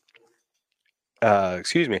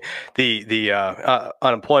 excuse me, the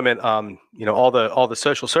unemployment, all the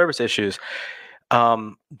social service issues.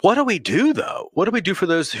 What do we do though? What do we do for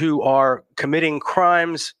those who are committing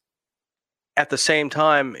crimes at the same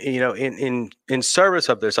time, in service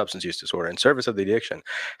of their substance use disorder, in service of the addiction?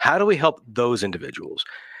 How do we help those individuals?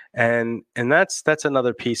 And that's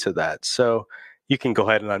another piece of that. So you can go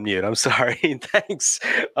ahead and unmute. I'm sorry. Thanks.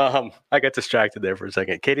 I got distracted there for a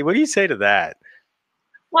second. Katie, what do you say to that?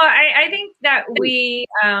 Well, I think that we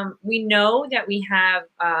know that we have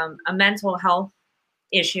a mental health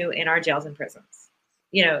issue in our jails and prisons.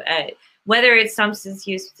 Whether it's substance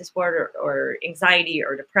use disorder or anxiety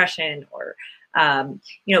or depression or,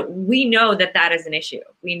 we know that is an issue.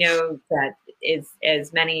 We know that is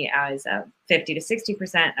as many as 50 to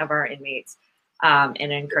 60% of our inmates and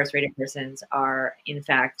incarcerated persons are, in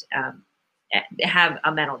fact, have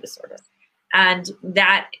a mental disorder. And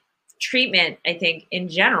that treatment, I think, in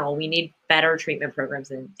general, we need better treatment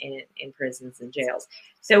programs in prisons and jails.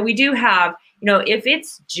 So we do have, if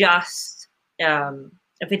it's just a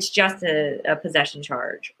possession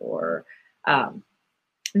charge, or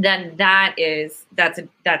then that's the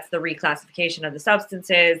reclassification of the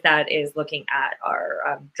substances. That is looking at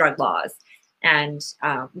our drug laws and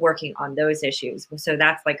working on those issues. So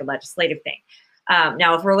that's like a legislative thing.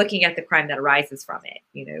 Now, if we're looking at the crime that arises from it,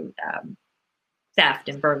 theft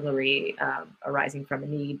and burglary arising from a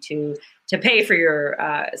need to pay for your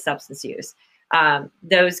substance use,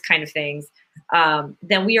 those kind of things,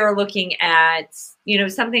 then we are looking at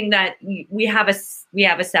something that we have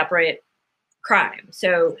a separate crime.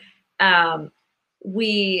 So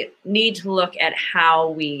we need to look at how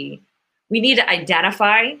we need to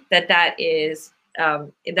identify that is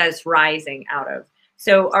rising out of.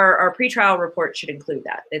 So our pretrial report should include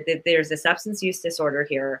that there's a substance use disorder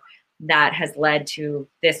here that has led to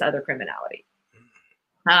this other criminality.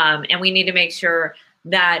 And we need to make sure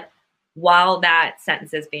that while that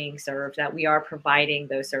sentence is being served, that we are providing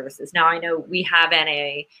those services. Now, I know we have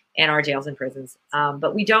NA in our jails and prisons,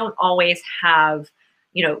 but we don't always have,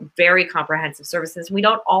 very comprehensive services. We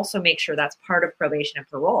don't also make sure that's part of probation and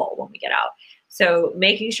parole when we get out. So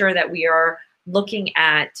making sure that we are looking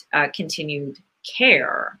at continued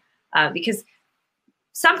care, because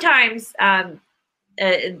sometimes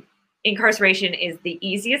incarceration is the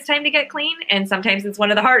easiest time to get clean, and sometimes it's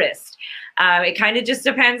one of the hardest. It kind of just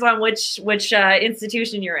depends on which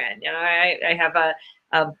institution you're in. I have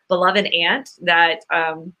a beloved aunt that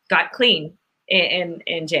got clean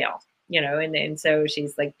in jail. And so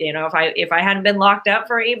she's like, if I hadn't been locked up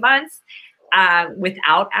for 8 months,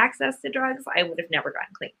 without access to drugs, I would have never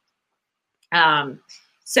gotten clean.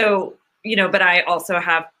 So, but I also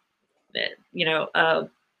have, a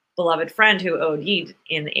beloved friend who OD'd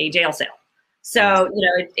in a jail cell. So,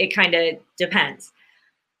 it kind of depends.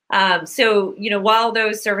 So, while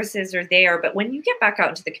those services are there, but when you get back out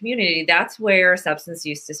into the community, that's where substance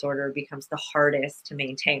use disorder becomes the hardest to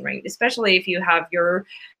maintain, right? Especially if you have your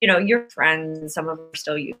friends, some of them are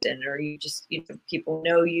still using, or you just, people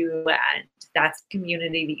know you, and that's the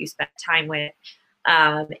community that you spend time with.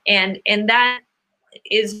 And that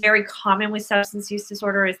is very common with substance use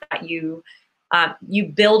disorder, is that you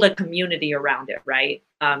build a community around it, right?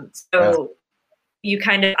 You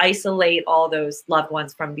kind of isolate all those loved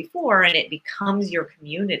ones from before, and it becomes your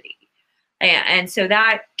community. And so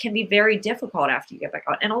that can be very difficult after you get back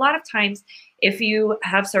out. And a lot of times, if you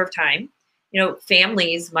have served time,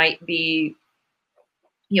 families might be,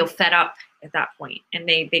 fed up at that point, and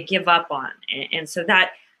they give up on. And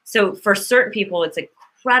so for certain people, it's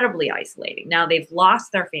incredibly isolating. Now they've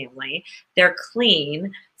lost their family, they're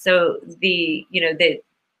clean. So the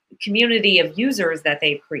community of users that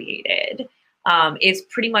they've created is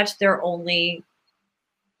pretty much their only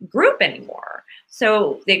group anymore.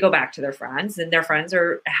 So they go back to their friends, and their friends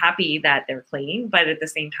are happy that they're clean, but at the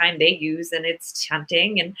same time they use, and it's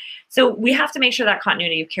tempting. And so we have to make sure that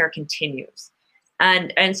continuity of care continues.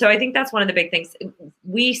 And so I think that's one of the big things.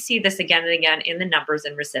 We see this again and again in the numbers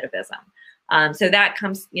and recidivism. So that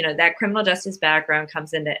comes, that criminal justice background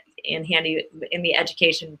comes in handy in the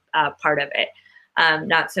education part of it.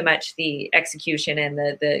 Not so much the execution and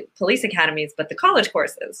the police academies, but the college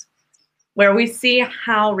courses, where we see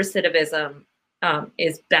how recidivism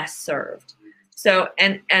is best served. So,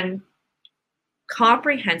 and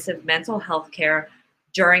comprehensive mental health care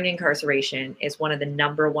during incarceration is one of the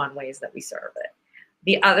 #1 ways that we serve it.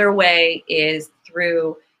 The other way is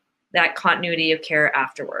through that continuity of care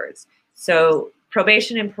afterwards. So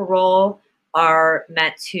probation and parole are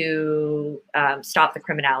meant to stop the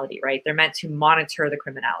criminality, right? They're meant to monitor the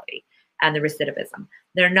criminality and the recidivism.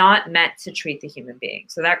 They're not meant to treat the human being.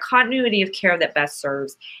 So that continuity of care that best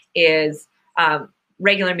serves is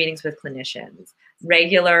regular meetings with clinicians,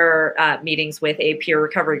 regular meetings with a peer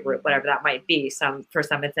recovery group, whatever that might be. For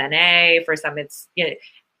some it's NA, for some it's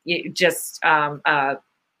just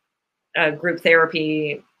group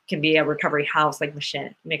therapy, can be a recovery house like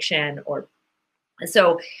McShin or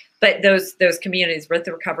so. But those communities with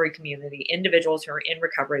the recovery community, individuals who are in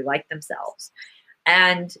recovery like themselves,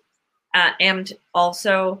 and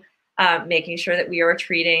also making sure that we are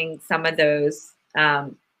treating some of those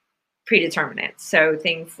predeterminants. So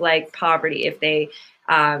things like poverty, if they,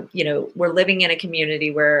 we're living in a community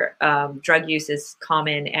where drug use is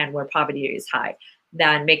common and where poverty is high,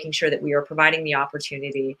 then making sure that we are providing the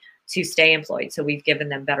opportunity to stay employed. So we've given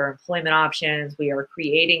them better employment options. We are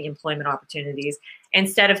creating employment opportunities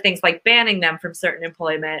instead of things like banning them from certain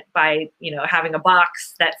employment by, having a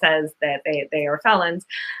box that says that they are felons.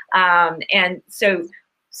 And so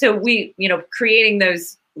we, creating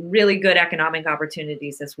those really good economic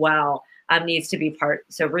opportunities as well needs to be part.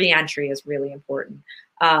 So reentry is really important.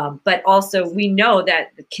 But also we know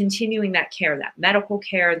that continuing that care, that medical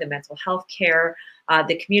care, the mental health care,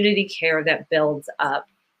 the community care that builds up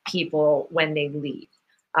people when they leave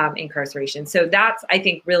incarceration. So that's, I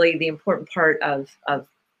think, really the important part of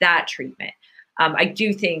that treatment. I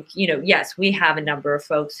do think, yes, we have a number of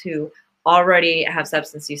folks who already have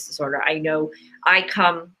substance use disorder. I know I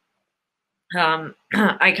come from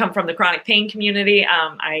the chronic pain community.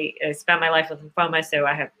 I spent my life with lymphoma, so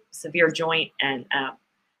I have severe joint and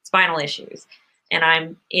spinal issues, and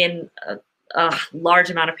I'm in a large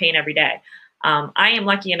amount of pain every day. I am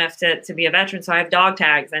lucky enough to be a veteran, so I have dog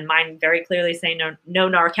tags, and mine very clearly say no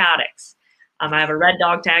narcotics. I have a red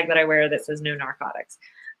dog tag that I wear that says no narcotics,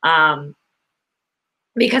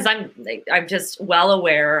 because I'm just well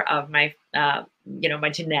aware of my my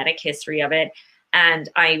genetic history of it, and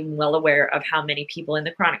I'm well aware of how many people in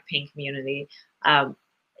the chronic pain community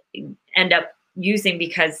end up using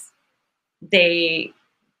because they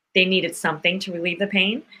needed something to relieve the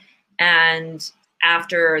pain, and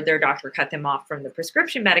after their doctor cut them off from the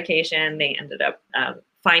prescription medication, they ended up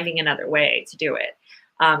finding another way to do it.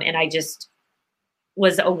 And I just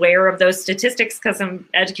was aware of those statistics because I'm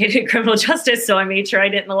educated in criminal justice, so I made sure I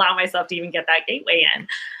didn't allow myself to even get that gateway in.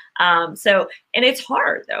 And it's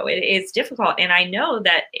hard, though. It's difficult. And I know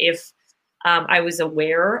that if I was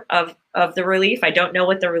aware of the relief, I don't know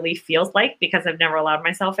what the relief feels like because I've never allowed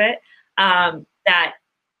myself it, that,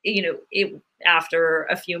 after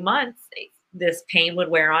a few months, this pain would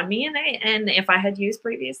wear on me, and if I had used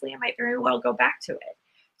previously, I might very well go back to it.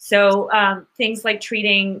 So things like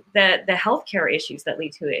treating the healthcare issues that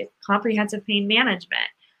lead to it, comprehensive pain management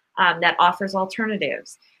that offers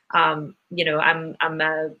alternatives. You know, I'm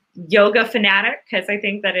a yoga fanatic because I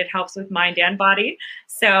think that it helps with mind and body.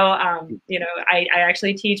 So you know, I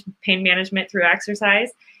actually teach pain management through exercise,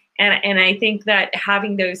 and I think that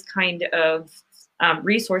having those kind of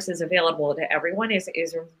resources available to everyone is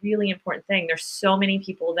a really important thing. There's so many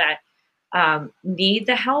people that need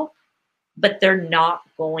the help, but they're not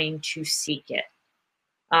going to seek it.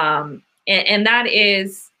 And that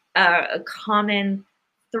is a common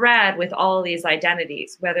thread with all of these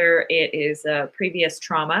identities, whether it is a previous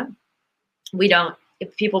trauma.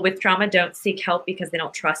 If people with trauma don't seek help because they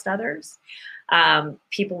don't trust others.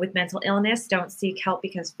 People with mental illness don't seek help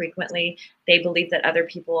because frequently they believe that other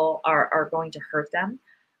people are going to hurt them.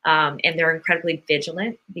 And they're incredibly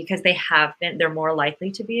vigilant because they're more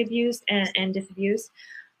likely to be abused and disabused.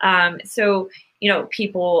 So, you know,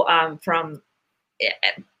 people from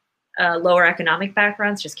lower economic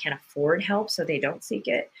backgrounds just can't afford help, so they don't seek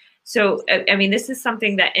it. So, I mean, this is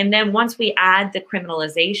something that, and then once we add the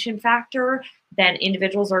criminalization factor, then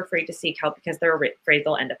individuals are afraid to seek help because they're afraid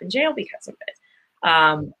they'll end up in jail because of it.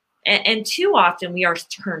 And too often we are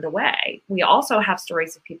turned away. We also have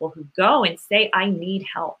stories of people who go and say, I need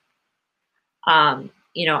help.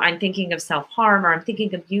 You know, I'm thinking of self-harm, or I'm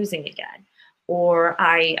thinking of using again, or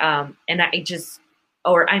I'm in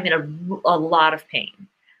a lot of pain.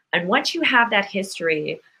 And once you have that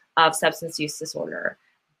history of substance use disorder,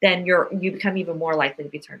 then you become even more likely to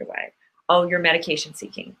be turned away. Oh, you're medication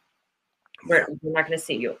seeking. We're not going to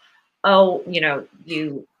see you. Oh, you know,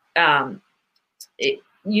 you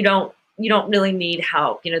don't really need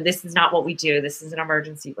help. You know, this is not what we do. This is an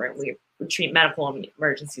emergency room. We treat medical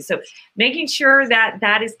emergencies. So making sure that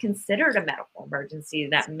that is considered a medical emergency,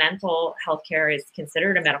 that mental health care is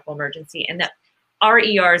considered a medical emergency, and that our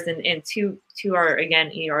ERs and to our,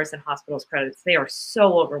 again, ERs and hospitals credits, they are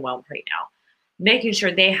so overwhelmed right now. Making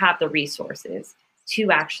sure they have the resources to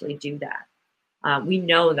actually do that. We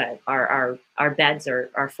know that our beds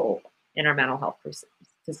are full in our mental health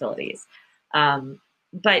facilities.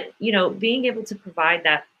 But, you know, being able to provide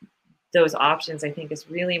those options, I think, is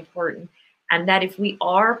really important. And that if we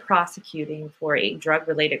are prosecuting for a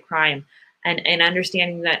drug-related crime, and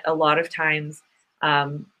understanding that a lot of times,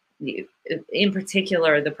 in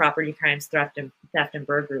particular, the property crimes, theft and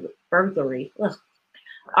burglary,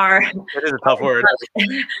 are that is a tough word.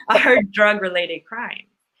 Are drug-related crimes.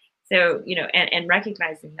 So, you know, and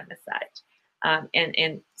recognizing them as such.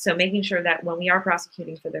 And so making sure that when we are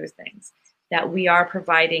prosecuting for those things, that we are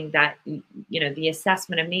providing that, you know, the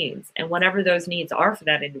assessment of needs, and whatever those needs are for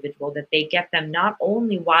that individual, that they get them not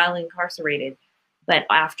only while incarcerated, but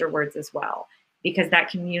afterwards as well. Because that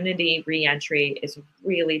community reentry is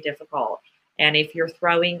really difficult. And if you're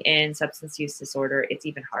throwing in substance use disorder, it's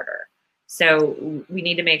even harder. So we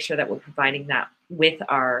need to make sure that we're providing that with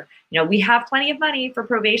our, you know, we have plenty of money for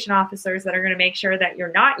probation officers that are going to make sure that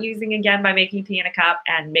you're not using again by making tea in a cup,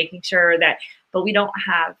 and making sure that, but we don't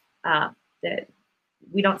have that,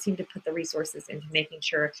 we don't seem to put the resources into making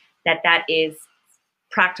sure that that is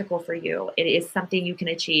practical for you. It is something you can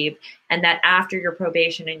achieve, and that after your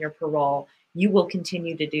probation and your parole, you will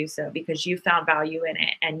continue to do so because you found value in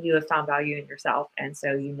it, and you have found value in yourself. And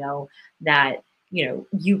so you know that, you know,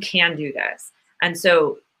 you can do this. And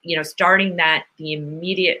so, you know, starting that, the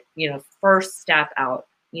immediate, you know, first step out,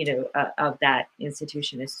 you know, of that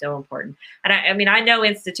institution is so important. And I mean, I know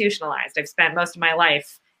institutionalized. I've spent most of my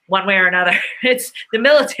life one way or another. It's the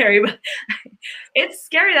military, but it's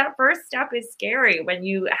scary. That first step is scary when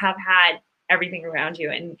you have had everything around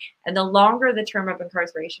you. And the longer the term of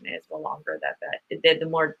incarceration is, the longer the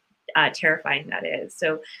more terrifying that is.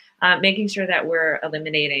 So making sure that we're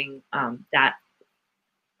eliminating that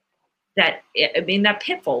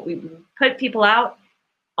pitfall. We put people out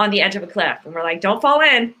on the edge of a cliff, and we're like, don't fall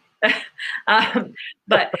in.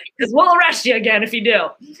 But because we'll arrest you again if you do.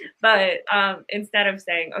 But instead of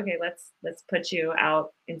saying, okay, let's put you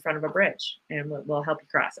out in front of a bridge, and we'll help you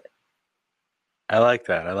cross it. I like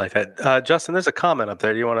that. I like that. Justin, there's a comment up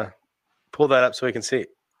there. Do you want to pull that up so we can see?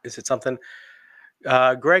 Is it something?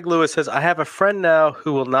 Greg Lewis says, I have a friend now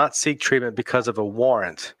who will not seek treatment because of a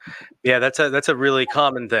warrant. Yeah, that's a really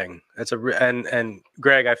common thing. And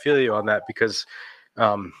Greg, I feel you on that, because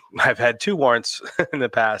I've had 2 warrants in the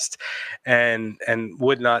past, and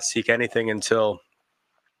would not seek anything until,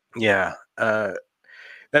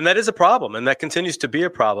 and that is a problem, and that continues to be a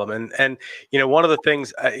problem. And you know, one of the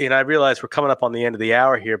things, you know, I realize we're coming up on the end of the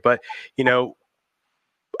hour here, but you know,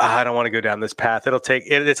 I don't want to go down this path.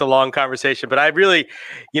 It's a long conversation, but I really,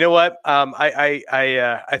 you know what?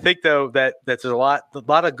 I think though that there's a lot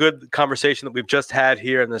of good conversation that we've just had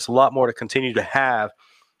here, and there's a lot more to continue to have.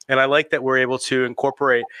 And I like that we're able to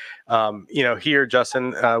incorporate, here,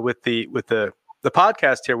 Justin, with the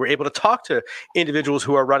podcast here, we're able to talk to individuals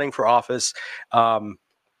who are running for office,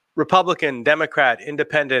 Republican, Democrat,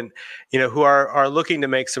 Independent, who are looking to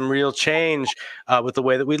make some real change with the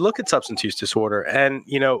way that we look at substance use disorder. And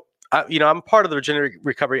I'm part of the Virginia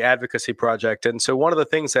Recovery Advocacy Project, and so one of the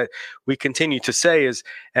things that we continue to say is,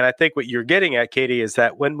 and I think what you're getting at, Katie, is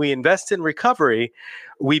that when we invest in recovery,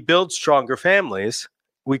 we build stronger families,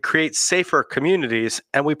 we create safer communities,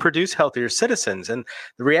 and we produce healthier citizens. And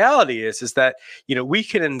the reality is that we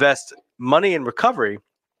can invest money in recovery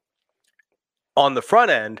on the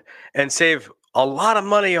front end and save a lot of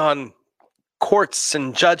money on courts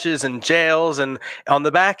and judges and jails and on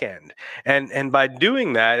the back end. And by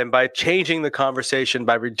doing that, and by changing the conversation,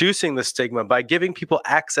 by reducing the stigma, by giving people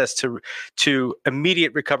access to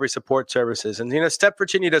immediate recovery support services. And Step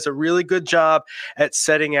Virginia does a really good job at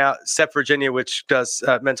setting out, Step Virginia, which does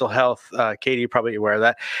mental health. Katie, you're probably aware of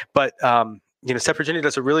that. But Step Virginia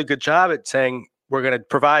does a really good job at saying we're going to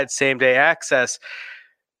provide same-day access.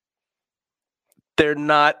 They're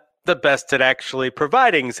not the best at actually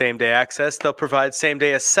providing same-day access. They'll provide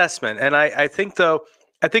same-day assessment. And I think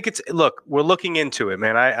we're looking into it,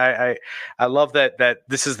 man. I love that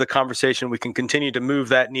this is the conversation. We can continue to move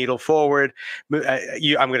that needle forward. I'm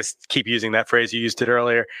going to keep using that phrase. You used it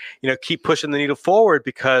earlier. Keep pushing the needle forward,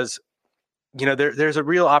 because there's a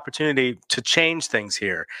real opportunity to change things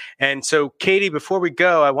here. And so, Katie, before we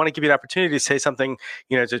go, I want to give you an opportunity to say something,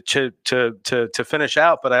 to finish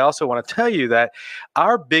out. But I also want to tell you that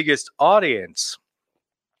our biggest audience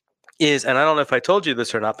is, and I don't know if I told you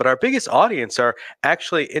this or not, but our biggest audience are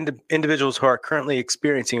actually individuals who are currently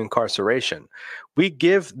experiencing incarceration. We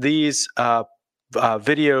give these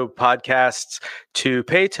video podcasts to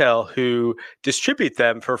Paytel, who distribute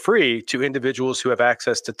them for free to individuals who have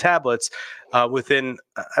access to tablets within,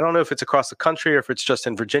 I don't know if it's across the country or if it's just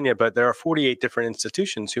in Virginia, but there are 48 different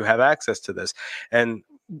institutions who have access to this. And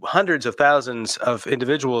hundreds of thousands of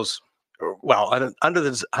individuals,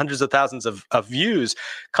 hundreds of thousands of views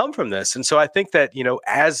come from this. And so I think that,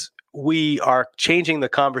 as we are changing the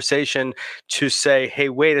conversation to say, hey,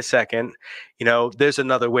 wait a second, there's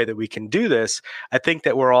another way that we can do this. I think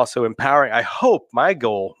that we're also empowering.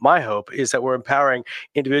 My hope is that we're empowering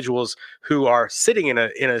individuals who are sitting in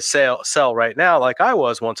a cell right now, like I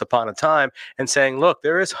was once upon a time, and saying, look,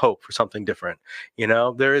 there is hope for something different.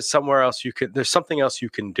 There is there's something else you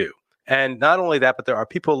can do. And not only that, but there are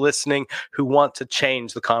people listening who want to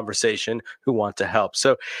change the conversation, who want to help.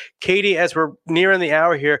 So, Katie, as we're nearing the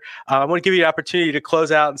hour here, I want to give you an opportunity to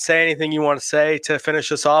close out and say anything you want to say to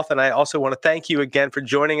finish us off. And I also want to thank you again for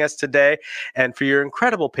joining us today and for your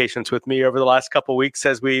incredible patience with me over the last couple of weeks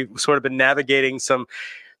as we've sort of been navigating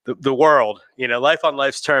the world, life on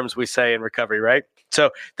life's terms, we say in recovery, right? So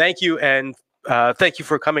thank you. And thank you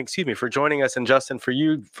for coming, for joining us, and Justin,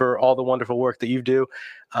 for all the wonderful work that you do.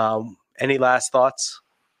 Any last thoughts?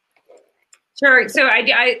 Sure. So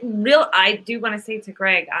I do want to say to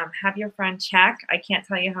Greg, have your friend check. I can't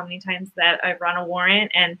tell you how many times that I've run a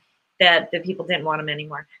warrant and that the people didn't want them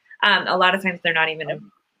anymore. A lot of times they're not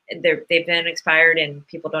even, they've been expired and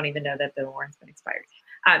people don't even know that the warrant's been expired.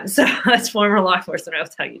 So as former law enforcement, I'll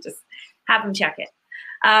tell you, just have them check it.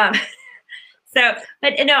 And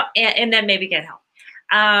then maybe get help.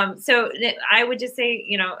 So I would just say,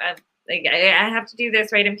 I have to do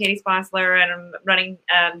this, right? I'm Katie Spossler, and I'm running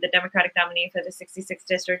the Democratic nominee for the 66th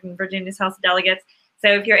district in Virginia's House of Delegates. So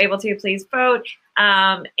if you're able to, please vote. So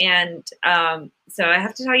I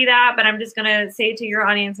have to tell you that, but I'm just going to say to your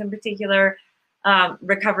audience in particular,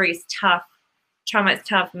 recovery is tough. Trauma is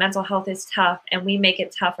tough. Mental health is tough. And we make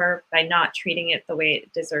it tougher by not treating it the way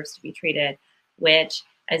it deserves to be treated, which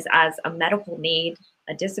is as a medical need,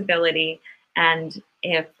 a disability. And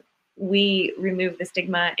if we remove the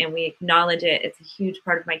stigma and we acknowledge it, it's a huge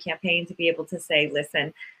part of my campaign to be able to say,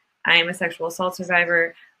 listen, I am a sexual assault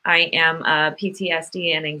survivor. I am a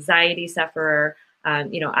PTSD and anxiety sufferer.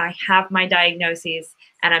 I have my diagnoses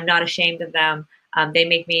and I'm not ashamed of them. They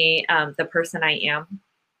make me the person I am.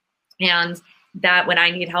 And that when I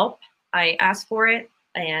need help, I ask for it.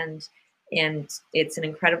 And it's an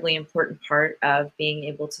incredibly important part of being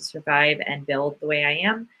able to survive and build the way I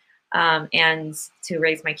am. And to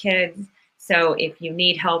raise my kids. So if you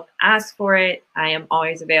need help, ask for it. I am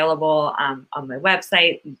always available on my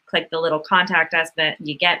website. You click the little contact us, that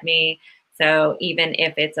you get me. So even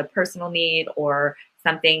if it's a personal need or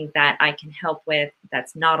something that I can help with,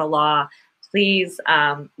 that's not a law, please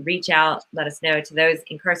reach out, let us know. To those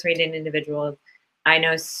incarcerated individuals, I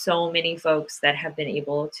know so many folks that have been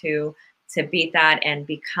able to beat that and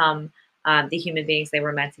become the human beings they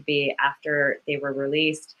were meant to be after they were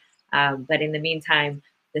released. But in the meantime,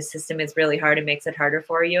 the system is really hard and makes it harder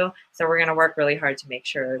for you. So we're going to work really hard to make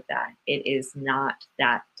sure that it is not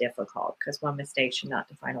that difficult, because one mistake should not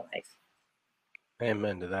define a life.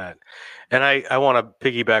 Amen to that. And I want to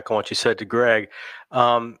piggyback on what you said to Greg.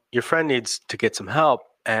 Your friend needs to get some help.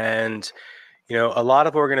 And, you know, a lot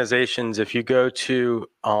of organizations, if you go to,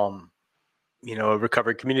 you know,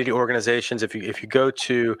 recovery community organizations, if you go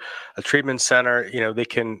to a treatment center, you know, they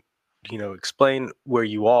can, you know, explain where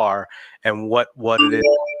you are and what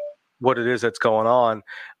it is that's going on.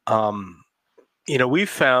 You know, we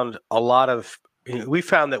found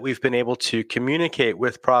that we've been able to communicate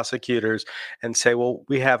with prosecutors and say, well,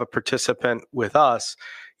 we have a participant with us,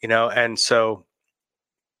 you know, and so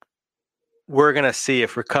we're going to see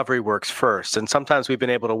if recovery works first. And sometimes we've been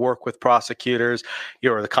able to work with prosecutors, you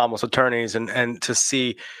know, or the Commonwealth's attorneys, and to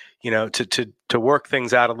see, you know, to work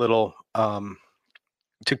things out a little,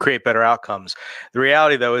 to create better outcomes. The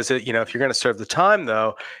reality, though, is that, you know, if you're going to serve the time,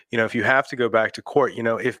 though, you know, if you have to go back to court, you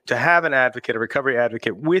know, if to have an advocate, a recovery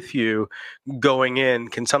advocate with you going in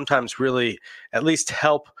can sometimes really at least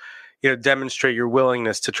help, you know, demonstrate your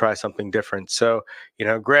willingness to try something different. So, you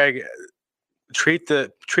know, Greg, treat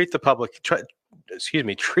the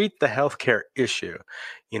healthcare issue,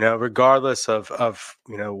 you know, regardless of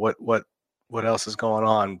you know, what else is going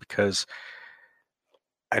on, because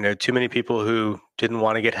I know too many people who didn't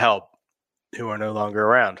want to get help who are no longer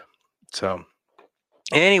around. So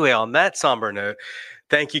anyway, on that somber note,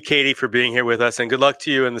 thank you, Katie, for being here with us, and good luck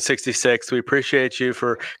to you in the 66th. We appreciate you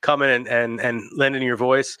for coming and lending your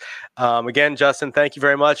voice. Again, Justin, thank you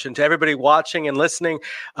very much. And to everybody watching and listening,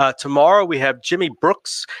 tomorrow we have Jimmy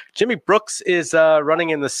Brooks. Jimmy Brooks is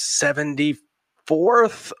running in the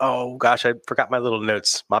 74th. Oh, gosh, I forgot my little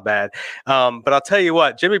notes. My bad. But I'll tell you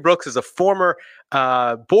what, Jimmy Brooks is a former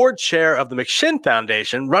board chair of the McShin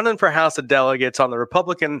Foundation, running for House of Delegates on the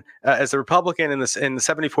Republican as a Republican in the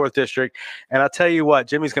 74th district. And I'll tell you what,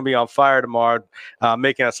 Jimmy's going to be on fire tomorrow,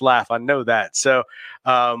 making us laugh. I know that. So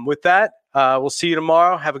with that, we'll see you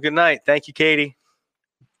tomorrow. Have a good night. Thank you, Katie.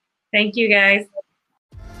 Thank you, guys.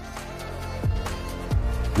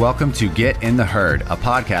 Welcome to Get in the Herd, a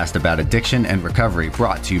podcast about addiction and recovery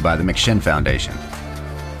brought to you by the McShin Foundation.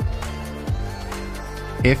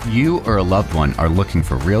 If you or a loved one are looking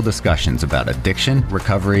for real discussions about addiction,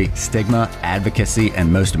 recovery, stigma, advocacy,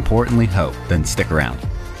 and most importantly, hope, then stick around.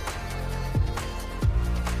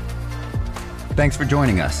 Thanks for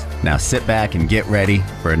joining us. Now sit back and get ready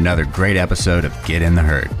for another great episode of Get in the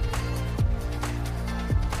Herd.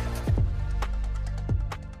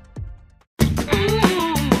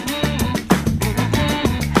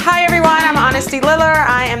 Honesty Liller.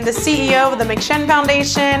 I am the CEO of the McShin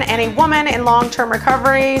Foundation and a woman in long-term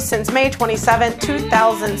recovery. Since May 27,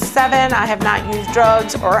 2007, I have not used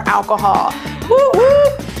drugs or alcohol. Woo woo!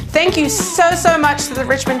 Thank you so much to the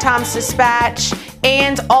Richmond Times-Dispatch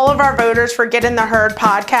and all of our voters for Get in the Herd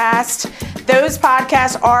podcast. Those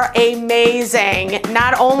podcasts are amazing.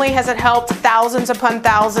 Not only has it helped thousands upon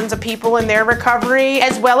thousands of people in their recovery,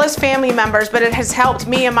 as well as family members, but it has helped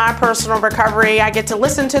me in my personal recovery. I get to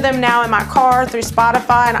listen to them now in my car through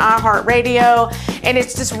Spotify and iHeartRadio. And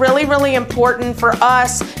it's just really important for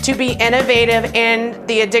us to be innovative in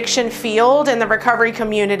the addiction field and the recovery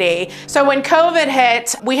community. So when COVID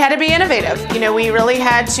hit, we had to be innovative. You know, we really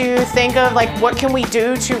had to think of like, what can we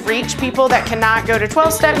do to reach people that cannot go to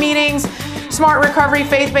 12-step meetings, smart recovery,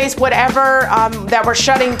 faith-based, whatever, that we're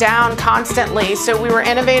shutting down constantly. So we were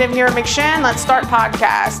innovative here at McShin. Let's start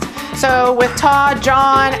podcast. So with Todd,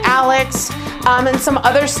 John, Alex, and some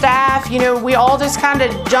other staff, you know, we all just kind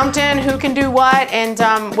of jumped in who can do what.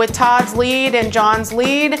 And with Todd's lead and John's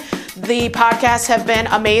lead, the podcasts have been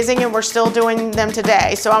amazing and we're still doing them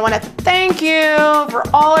today. So I want to thank you for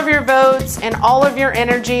all of your votes and all of your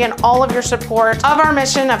energy and all of your support of our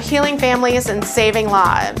mission of healing families and saving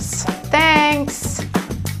lives. Thanks.